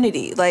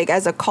community, like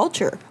as a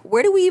culture?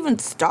 Where do we even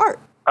start?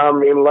 I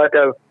mean, like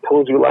I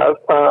told you last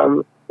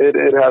time, it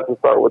has to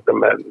start with the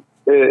men.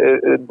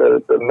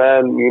 the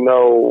men,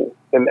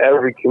 in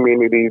every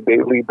community, they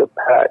lead the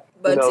pack.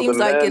 But it seems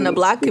like in the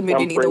black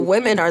community, the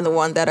women are the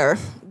one that are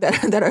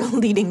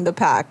leading the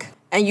pack.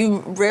 And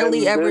you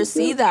rarely ever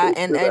see that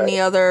in any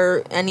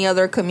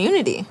other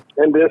community.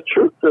 And there's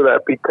truth to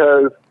that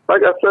because,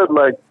 like I said,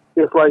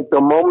 it's like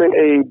the moment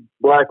a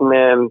black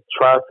man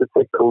tries to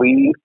take the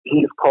lead,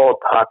 he's called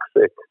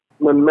toxic.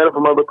 When men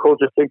from other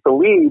cultures take the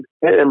lead,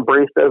 they're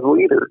embraced as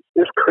leaders.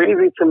 It's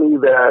crazy to me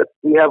that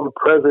we have a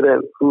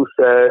president who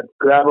said,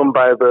 grab him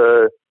by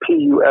the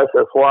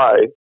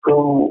PUSSY,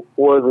 who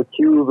was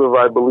accused of,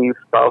 I believe,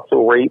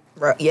 spousal rape.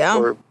 Yeah.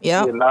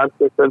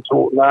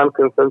 Non-consensual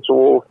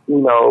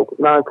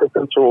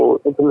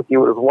intimacy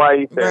with his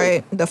wife.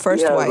 Right, the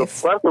first wife.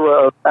 A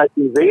plethora of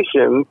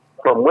accusations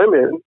from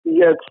women,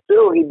 yet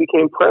still he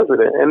became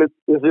president. And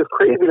it's just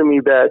crazy to me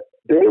that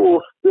they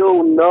will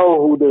still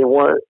know who they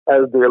want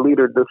as their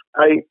leader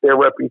despite their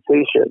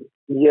reputation.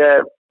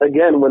 Yet,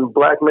 again, when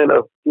black men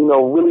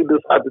really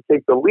decide to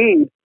take the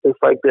lead, it's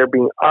like they're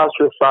being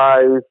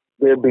ostracized,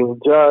 they're being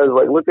judged.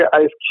 Like, look at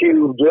Ice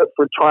Cube just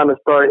for trying to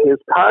start his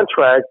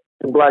contract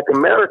in Black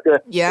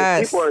America.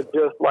 Yes. People are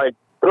just like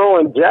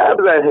throwing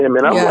jabs at him.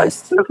 And I'm like,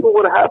 this is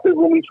what happens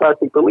when we try to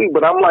take the lead.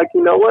 But I'm like,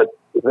 you know what?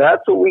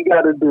 That's what we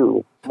got to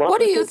do.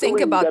 What do you think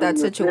about that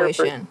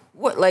situation?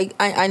 What,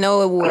 I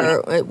know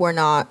we're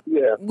not.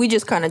 Yeah. We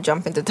just kind of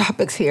jump into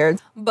topics here.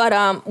 But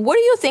what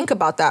do you think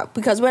about that?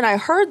 Because when I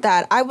heard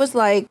that, I was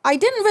like, I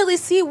didn't really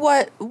see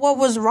what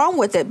was wrong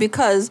with it.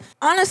 Because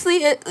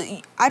honestly,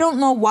 I don't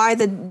know why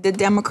the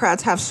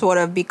Democrats have sort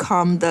of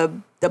become the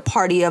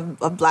party of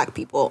black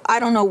people. I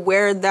don't know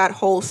where that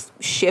whole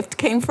shift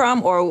came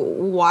from or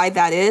why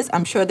that is.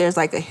 I'm sure there's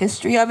like a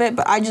history of it,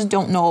 but I just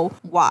don't know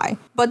why.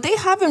 But they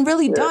haven't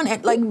really done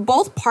it. Like,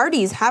 both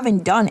parties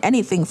haven't done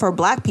anything for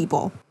black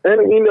people. And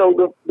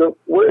the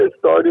where it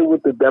started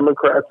with the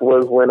Democrats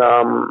was when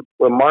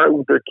Martin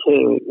Luther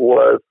King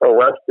was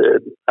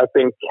arrested. I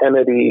think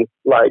Kennedy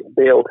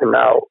bailed him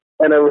out.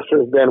 And ever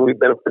since then, we've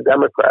been for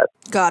Democrats.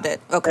 Got it.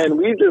 Okay. And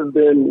we've just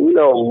been,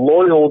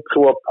 loyal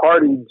to a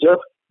party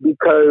just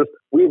because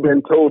we've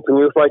been told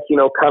to. It's like,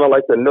 kind of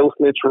like the no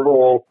snitch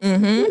rule.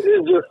 Mm-hmm.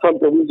 It's just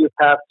something we just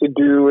have to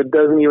do. It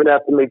doesn't even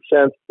have to make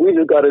sense. We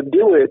just got to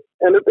do it.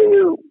 And the thing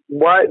is,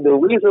 the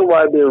reason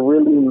why they're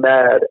really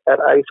mad at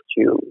Ice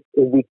Cube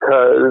is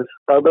because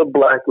other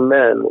black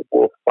men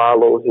will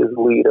follow his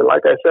lead. And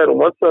like I said,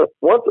 once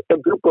a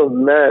group of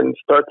men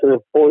start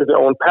to forge their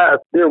own path,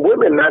 their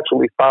women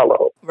naturally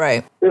follow.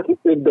 Right. If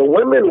the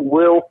women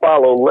will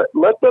follow.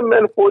 Let the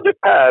men forge a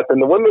path,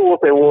 and the women will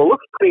say, well, it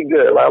looks pretty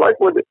good. I like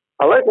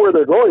where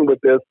they're going with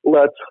this.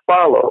 Let's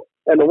follow.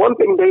 And the one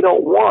thing they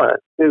don't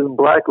want is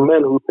black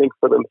men who think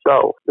for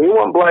themselves. They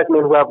want black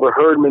men who have a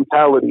herd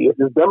mentality. If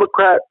it's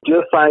Democrat,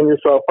 just sign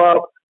yourself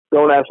up.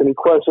 Don't ask any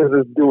questions.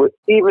 Just do it.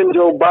 Even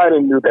Joe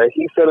Biden knew that.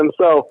 He said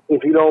himself,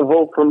 if you don't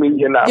vote for me,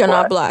 you're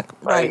not black.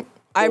 Right.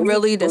 I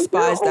really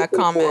despise that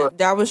comment.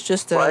 That was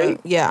just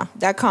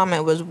that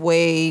comment was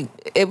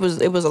it was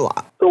a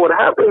lot. So what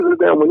happens is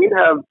that when you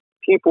have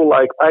people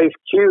like Ice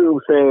Cube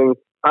saying,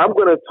 I'm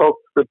going to talk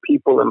to the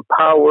people in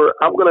power.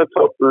 I'm going to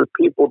talk to the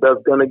people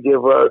that's going to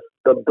give us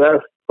the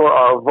best for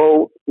our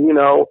vote.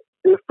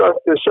 It starts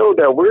to show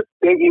that we're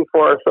thinking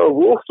for ourselves.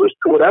 We'll switch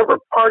to whatever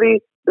party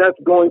that's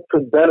going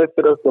to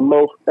benefit us the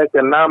most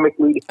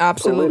economically,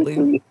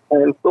 politically,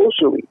 and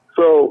socially.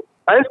 So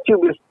Ice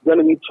Cube is going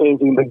to be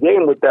changing the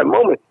game with that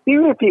moment.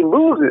 Even if he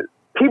loses,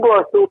 people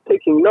are still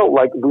taking note.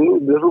 Like,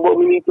 this is what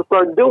we need to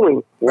start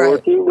doing. Right.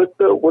 Working with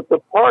the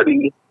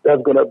party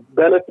that's going to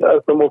benefit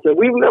us the most. And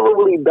we've never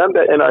really done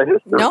that in our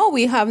history. No,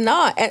 we have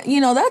not. And,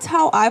 that's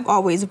how I've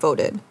always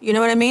voted. You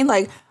know what I mean?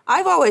 Like,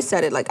 I've always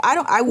said it. Like,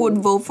 I would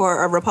vote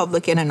for a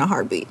Republican in a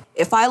heartbeat.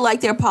 If I like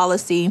their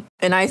policy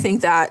and I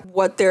think that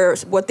what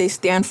they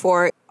stand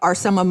for are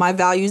some of my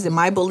values and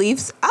my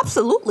beliefs,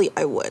 absolutely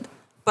I would.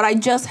 But I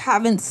just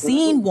haven't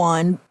seen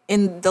one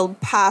in the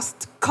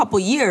past couple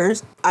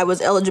years. I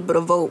was eligible to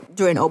vote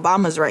during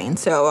Obama's reign,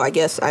 so I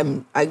guess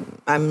I'm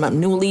a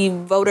newly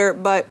voter.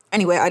 But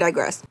anyway, I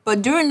digress.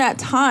 But during that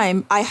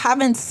time, I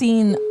haven't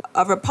seen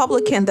a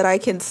Republican that I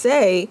can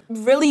say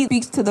really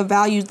speaks to the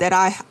values that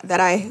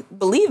I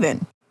believe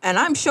in. And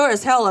I'm sure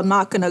as hell I'm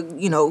not gonna,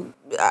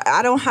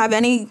 I don't have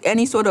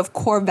any sort of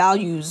core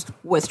values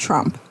with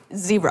Trump.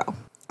 Zero.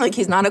 Like,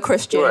 he's not a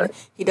Christian.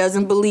 Right. He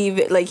doesn't believe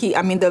it. Like,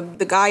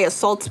 the guy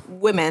assaults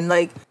women.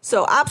 Like,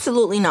 so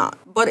absolutely not.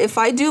 But if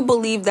I do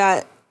believe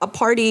that a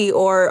party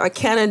or a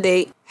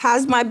candidate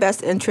has my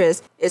best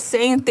interest, is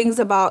saying things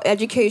about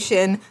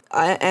education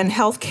and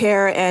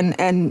healthcare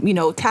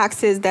and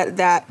taxes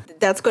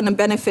that's going to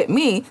benefit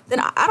me,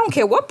 then I don't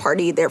care what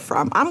party they're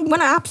from. I'm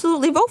going to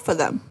absolutely vote for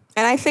them.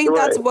 And I think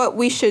that's what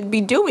we should be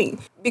doing,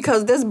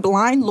 because this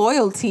blind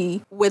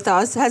loyalty with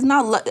us has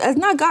not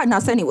gotten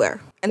us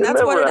anywhere. And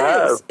that's what it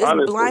is. It's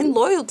honestly blind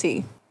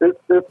loyalty.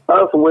 It's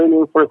us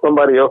waiting for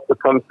somebody else to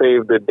come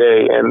save the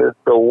day, and it's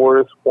the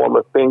worst form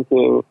of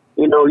thinking.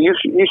 You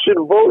should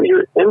vote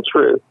your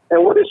interest.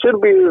 And what it should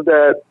be is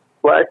that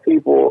black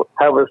people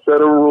have a set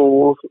of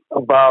rules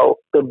about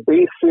the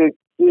basic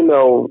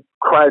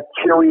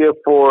criteria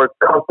for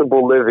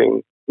comfortable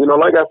living.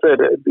 Like I said,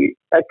 the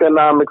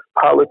economics,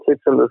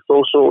 politics, and the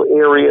social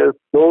areas,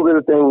 those are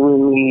the things we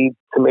need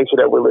to make sure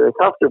that we're living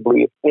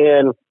comfortably.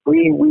 And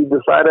we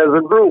decide as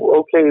a group,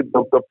 okay,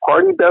 the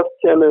party that's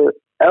going to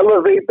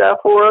elevate that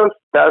for us,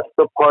 that's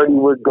the party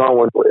we're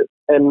going with.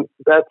 And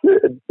that's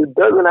it. It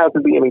doesn't have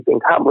to be anything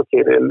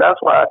complicated. And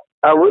that's why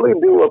I really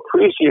do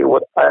appreciate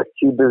what Ice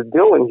Cube is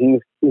doing.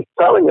 He's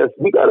telling us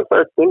we got to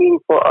start thinking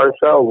for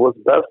ourselves what's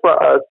best for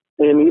us.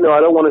 And, I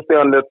don't want to stay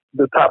on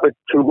the topic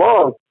too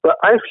long, but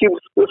Ice Cube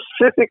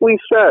specifically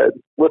said,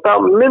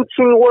 without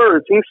mincing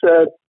words, he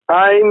said,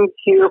 I'm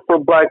here for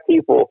Black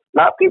people,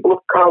 not people of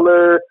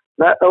color,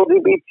 not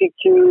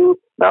LGBTQ,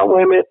 not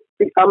women.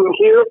 I'm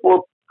here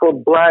for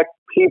Black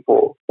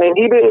people. And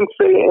he didn't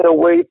say it in a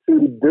way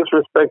to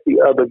disrespect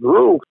the other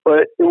groups,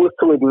 but it was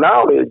to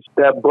acknowledge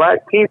that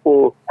Black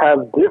people have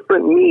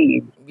different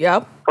needs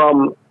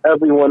from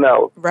everyone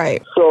else.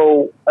 Right.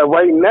 So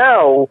right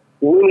now,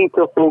 we need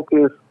to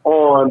focus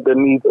on the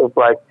needs of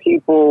Black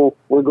people.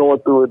 We're going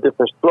through a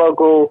different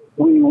struggle.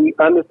 We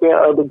understand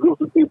other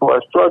groups of people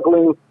are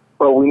struggling,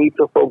 but we need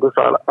to focus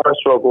on our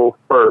struggle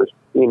first,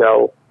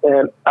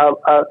 And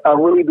I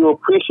really do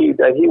appreciate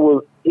that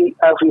he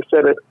actually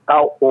said it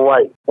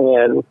outright.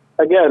 And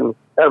again,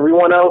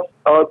 everyone else,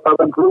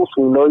 other groups,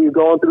 we know you're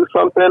going through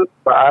something,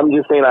 but I'm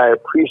just saying I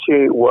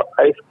appreciate what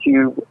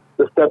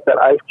the step that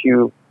Ice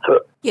Cube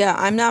took. Yeah,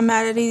 I'm not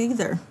mad at it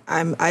either.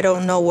 I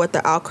don't know what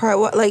the outcry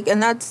was like,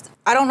 and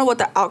I don't know what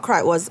the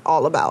outcry was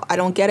all about. I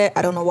don't get it.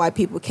 I don't know why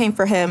people came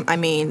for him. I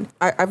mean,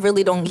 I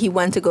really don't. He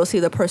went to go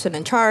see the person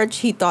in charge.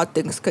 He thought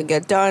things could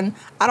get done.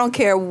 I don't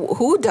care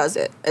who does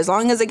it, as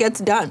long as it gets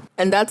done.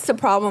 And that's the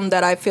problem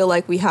that I feel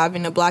like we have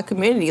in the Black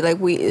community. Like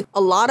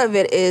a lot of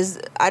it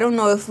is, I don't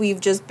know if we've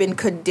just been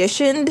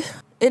conditioned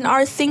in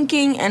our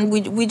thinking, and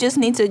we just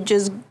need to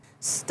just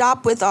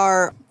stop with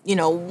our,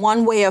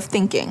 one way of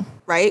thinking.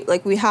 Right?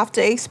 Like we have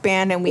to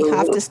expand and we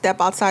have to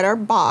step outside our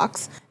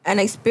box and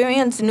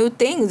experience new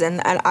things.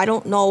 And I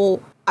don't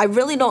know. I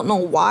really don't know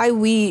why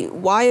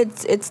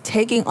it's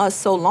taking us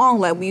so long.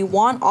 Like we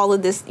want all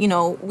of this,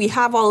 we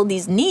have all of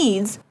these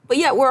needs, but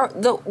yet we're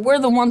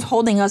the ones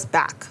holding us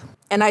back.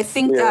 And I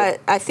think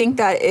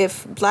that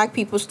if Black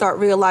people start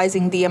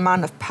realizing the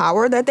amount of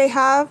power that they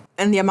have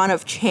and the amount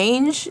of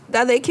change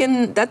that they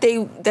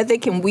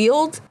can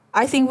wield,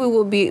 I think we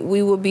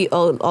will be a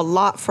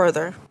lot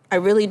further. I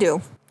really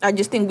do. I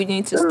just think we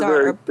need to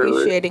start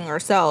appreciating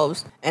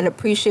ourselves and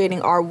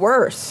appreciating our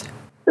worth.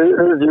 It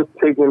is just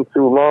taking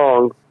too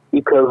long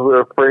because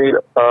we're afraid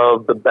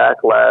of the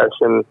backlash.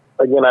 And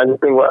again, I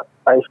just think what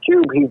Ice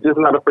Cube, he's just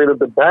not afraid of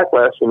the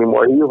backlash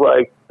anymore. He's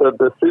like,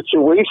 the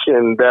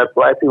situation that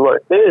Black people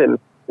are in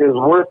is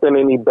worse than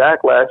any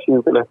backlash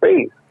he's going to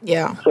face.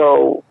 Yeah.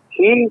 So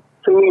he,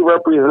 to me,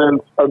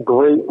 represents a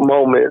great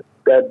moment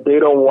that they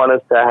don't want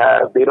us to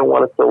have. They don't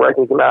want us to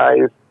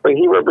recognize. But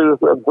he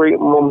represents a great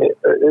moment.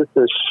 It's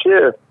a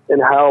shift in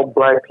how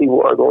Black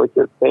people are going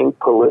to think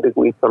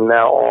politically from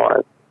now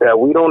on. That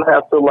we don't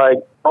have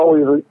to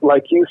always,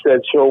 like you said,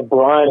 show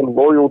blind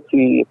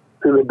loyalty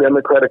to the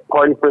Democratic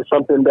Party for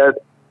something that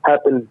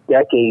happened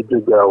decades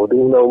ago.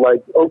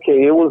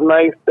 Okay, it was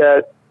nice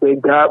that they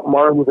got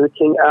Martin Luther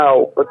King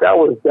out, but that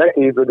was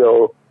decades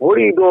ago. What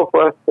are you doing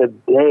for us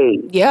today?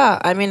 Yeah,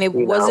 I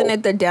mean, wasn't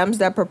it the Dems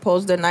that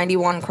proposed the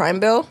 91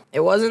 crime bill? It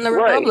wasn't the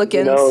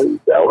Republicans.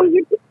 That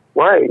was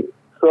right.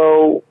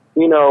 So,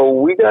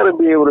 we got to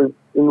be able to,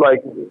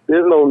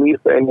 there's no need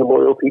for any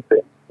loyalty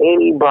to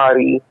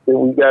anybody.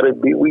 We got to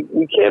be,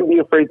 we can't be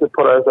afraid to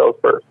put ourselves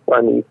first,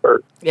 our needs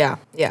first. Yeah.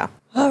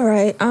 All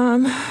right.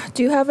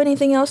 Do you have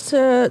anything else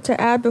to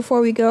add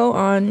before we go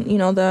on,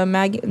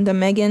 the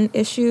Megan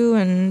issue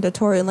and the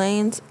Tory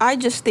Lanez? I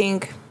just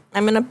think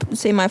I'm gonna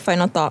say my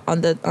final thought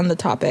on the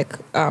topic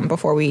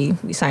before we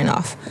sign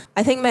off.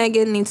 I think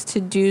Megan needs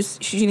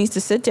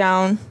to sit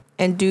down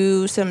and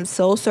do some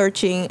soul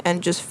searching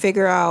and just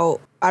figure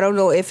out. I don't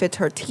know if it's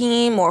her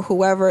team or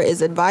whoever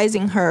is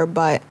advising her,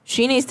 but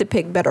she needs to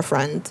pick better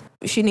friends.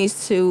 She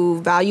needs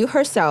to value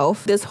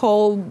herself. This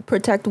whole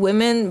protect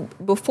women,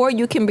 before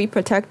you can be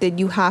protected,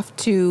 you have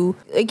to,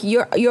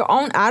 your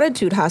own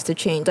attitude has to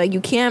change.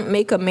 You can't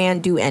make a man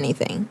do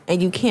anything.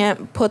 And you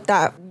can't put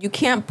that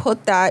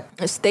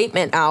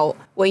statement out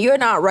when you're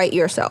not right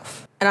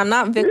yourself. And I'm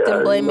not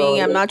victim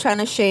blaming. I'm not trying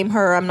to shame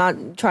her. I'm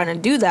not trying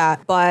to do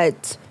that.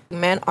 But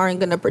men aren't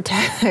going to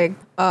protect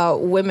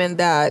women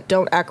that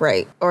don't act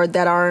right or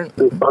that aren't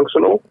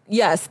dysfunctional.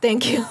 Yes,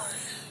 thank you.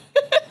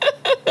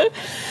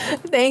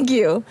 Thank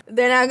you.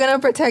 They're not going to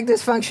protect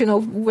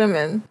dysfunctional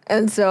women.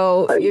 And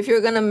so if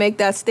you're going to make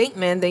that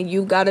statement, then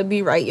you got to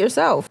be right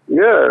yourself.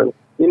 Yeah.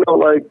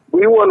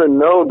 We want to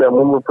know that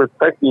when we're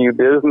protecting you,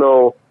 there's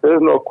no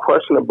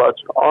question about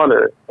your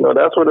honor.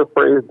 That's where the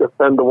phrase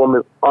defend the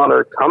woman's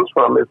honor comes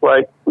from. It's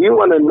we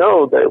want to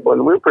know that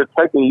when we're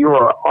protecting you,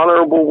 you're an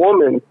honorable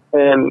woman,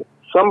 and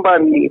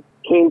somebody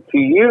came to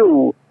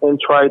you and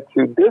tried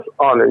to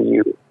dishonor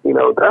you.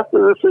 That's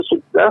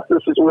the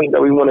situation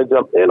that we want to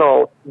jump in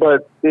on.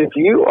 But if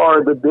you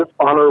are the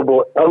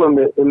dishonorable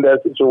element in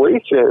that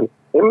situation,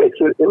 it makes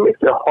it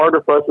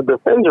harder for us to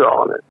defend Your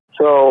Honor.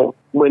 So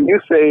when you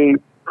say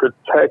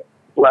protect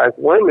Black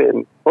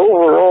women,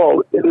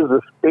 overall, it is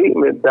a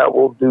statement that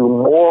will do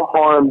more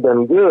harm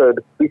than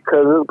good,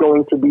 because it's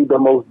going to be the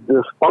most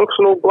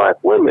dysfunctional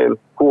Black women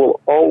who will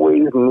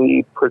always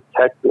need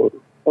protecting.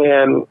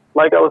 And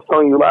like I was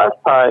telling you last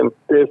time,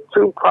 there's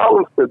two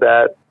problems to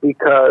that,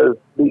 because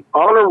the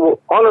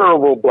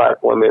honorable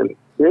Black women,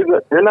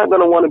 they're not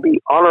going to want to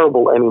be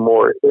honorable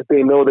anymore if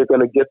they know they're going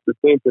to get the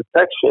same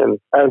protection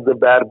as the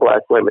bad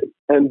Black women.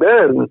 And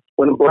then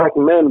when Black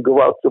men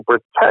go out to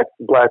protect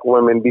Black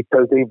women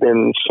because they've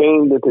been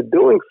shamed into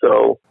doing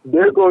so,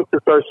 they're going to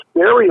start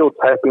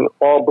stereotyping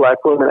all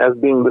Black women as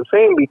being the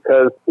same,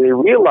 because they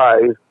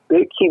realize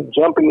they keep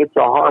jumping into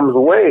harm's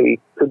way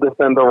to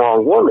defend the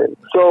wrong woman.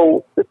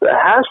 So it's a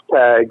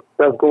hashtag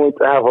that's going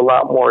to have a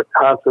lot more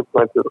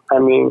consequences. I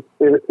mean,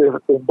 if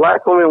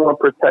Black women want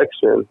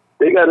protection,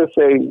 they got to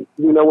say,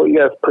 you know what,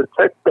 yes,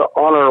 protect the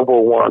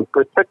honorable ones,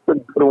 protect the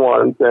good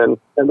ones, and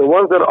the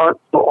ones that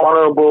aren't so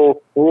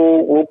honorable,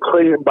 we'll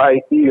play it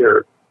by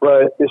ear.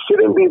 But it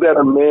shouldn't be that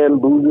a man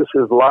loses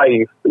his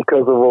life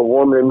because of a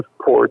woman's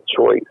poor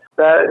choice.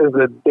 That is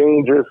a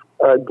dangerous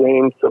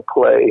game to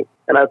play.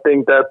 And I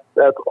think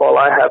that's all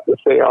I have to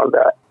say on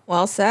that.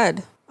 Well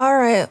said. All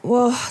right.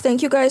 Well,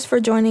 thank you guys for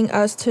joining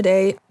us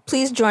today.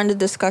 Please join the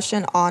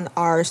discussion on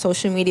our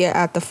social media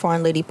at the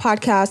Foreign Lady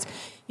Podcast.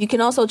 You can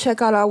also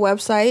check out our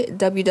website,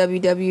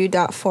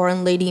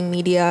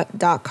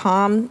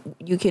 www.foreignladymedia.com.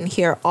 You can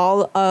hear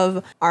all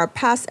of our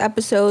past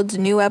episodes,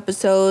 new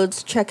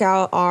episodes, check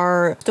out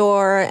our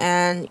store,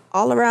 and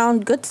all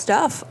around good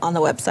stuff on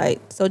the website.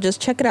 So just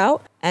check it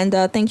out. And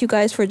thank you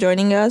guys for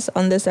joining us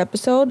on this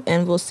episode,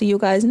 and we'll see you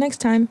guys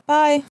next time.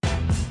 Bye.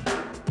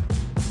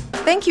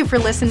 Thank you for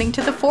listening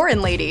to The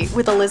Foreign Lady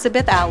with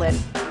Elizabeth Allen.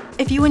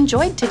 If you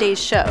enjoyed today's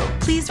show,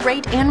 please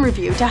rate and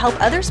review to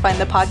help others find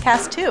the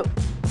podcast too.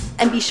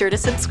 And be sure to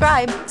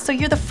subscribe so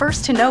you're the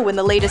first to know when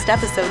the latest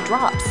episode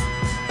drops.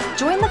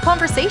 Join the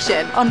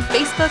conversation on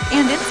Facebook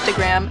and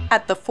Instagram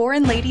at The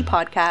Foreign Lady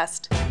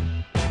Podcast.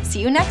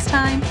 See you next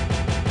time.